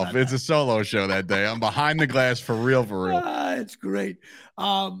yourself. It's a solo show that day. I'm behind the glass for real. It's great.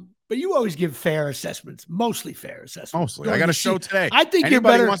 But you always give fair assessments, mostly fair assessments. Mostly. I got a show today. I think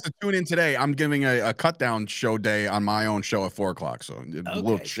anybody who wants to tune in today, I'm giving a cut down show day on my own show at 4:00. So a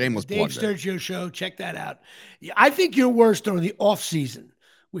little shameless plug. Dave Sturgio show. Check that out. I think you're worse during the off season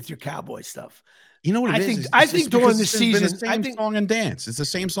with your Cowboy stuff. You know what it is? I think during the season, it's the same song and dance. It's the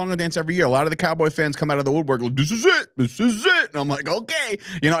same song and dance every year. A lot of the Cowboy fans come out of the woodwork like, "This is it. This is it." And I'm like, okay,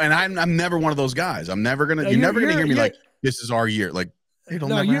 and I'm never one of those guys. I'm never gonna. You're never gonna hear me like, "This is our year." Like,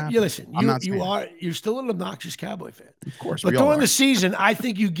 listen. You're still an obnoxious Cowboy fan, of course. But during the season, I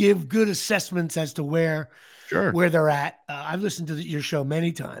think you give good assessments as to where they're at. I've listened to your show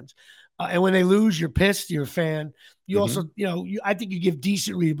many times, and when they lose, you're pissed. You're a fan. You also, I think you give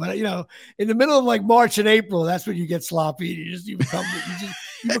decent read, but in the middle of like March and April, that's when you get sloppy. You become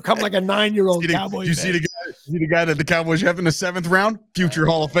like a 9-year-old Cowboy. You see the guy that the Cowboys have in the 7th round, future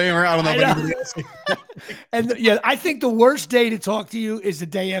Hall of Famer. I don't know if anybody else. And I think the worst day to talk to you is the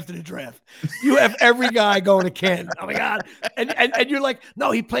day after the draft. You have every guy going to Ken. Oh my God! And you're like,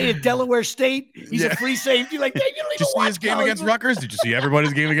 no, he played at Delaware State. He's a free safety. You're like, hey, you don't even watch his game against Rutgers. Did you see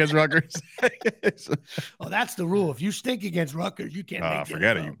everybody's game against Rutgers? Oh, that's the rule. If you stink against Rutgers, you can't make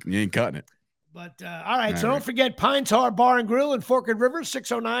forget it. You ain't cutting it. But all right, so don't forget Pine Tar Bar and Grill in Forked River,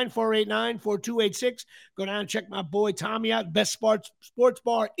 609-489-4286. Go down and check my boy Tommy out, best sports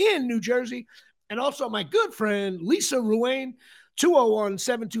bar in New Jersey. And also my good friend Lisa Ruane,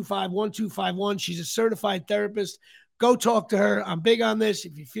 201-725-1251. She's a certified therapist. Go talk to her. I'm big on this.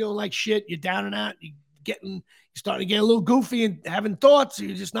 If you're feeling like shit, you're down and out, you're starting to get a little goofy and having thoughts,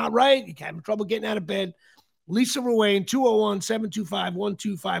 you're just not right, you're having trouble getting out of bed. Lisa Ruane,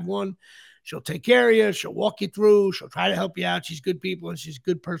 201-725-1251. She'll take care of you. She'll walk you through. She'll try to help you out. She's good people, and she's a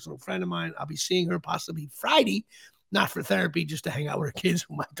good personal friend of mine. I'll be seeing her possibly Friday, not for therapy, just to hang out with her kids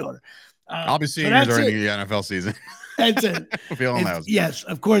with my daughter. I'll be seeing her during the NFL season. That's it. Yes,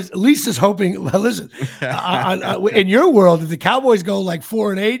 of course. Lisa's hoping. Well, listen, in your world, if the Cowboys go like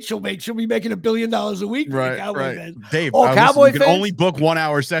 4-8, she'll be making $1 billion a week. Right. Dave, Cowboy you can only book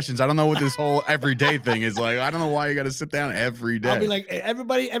 1-hour sessions. I don't know what this whole everyday thing is like. I don't know why you got to sit down every day. I'll be like,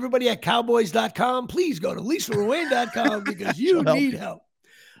 everybody at cowboys.com, please go to lisaruane.com because you need help.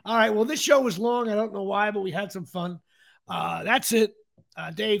 All right. Well, this show was long. I don't know why, but we had some fun. That's it.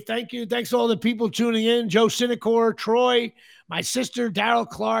 Dave, thank you. Thanks to all the people tuning in. Joe Sinecor, Troy, my sister, Daryl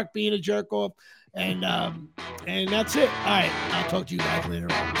Clark being a jerk off. And that's it. All right. I'll talk to you guys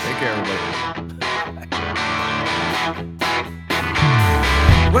later on. Take care, everybody.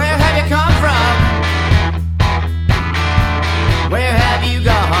 Where have you come from? Where have you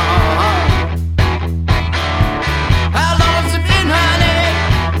gone?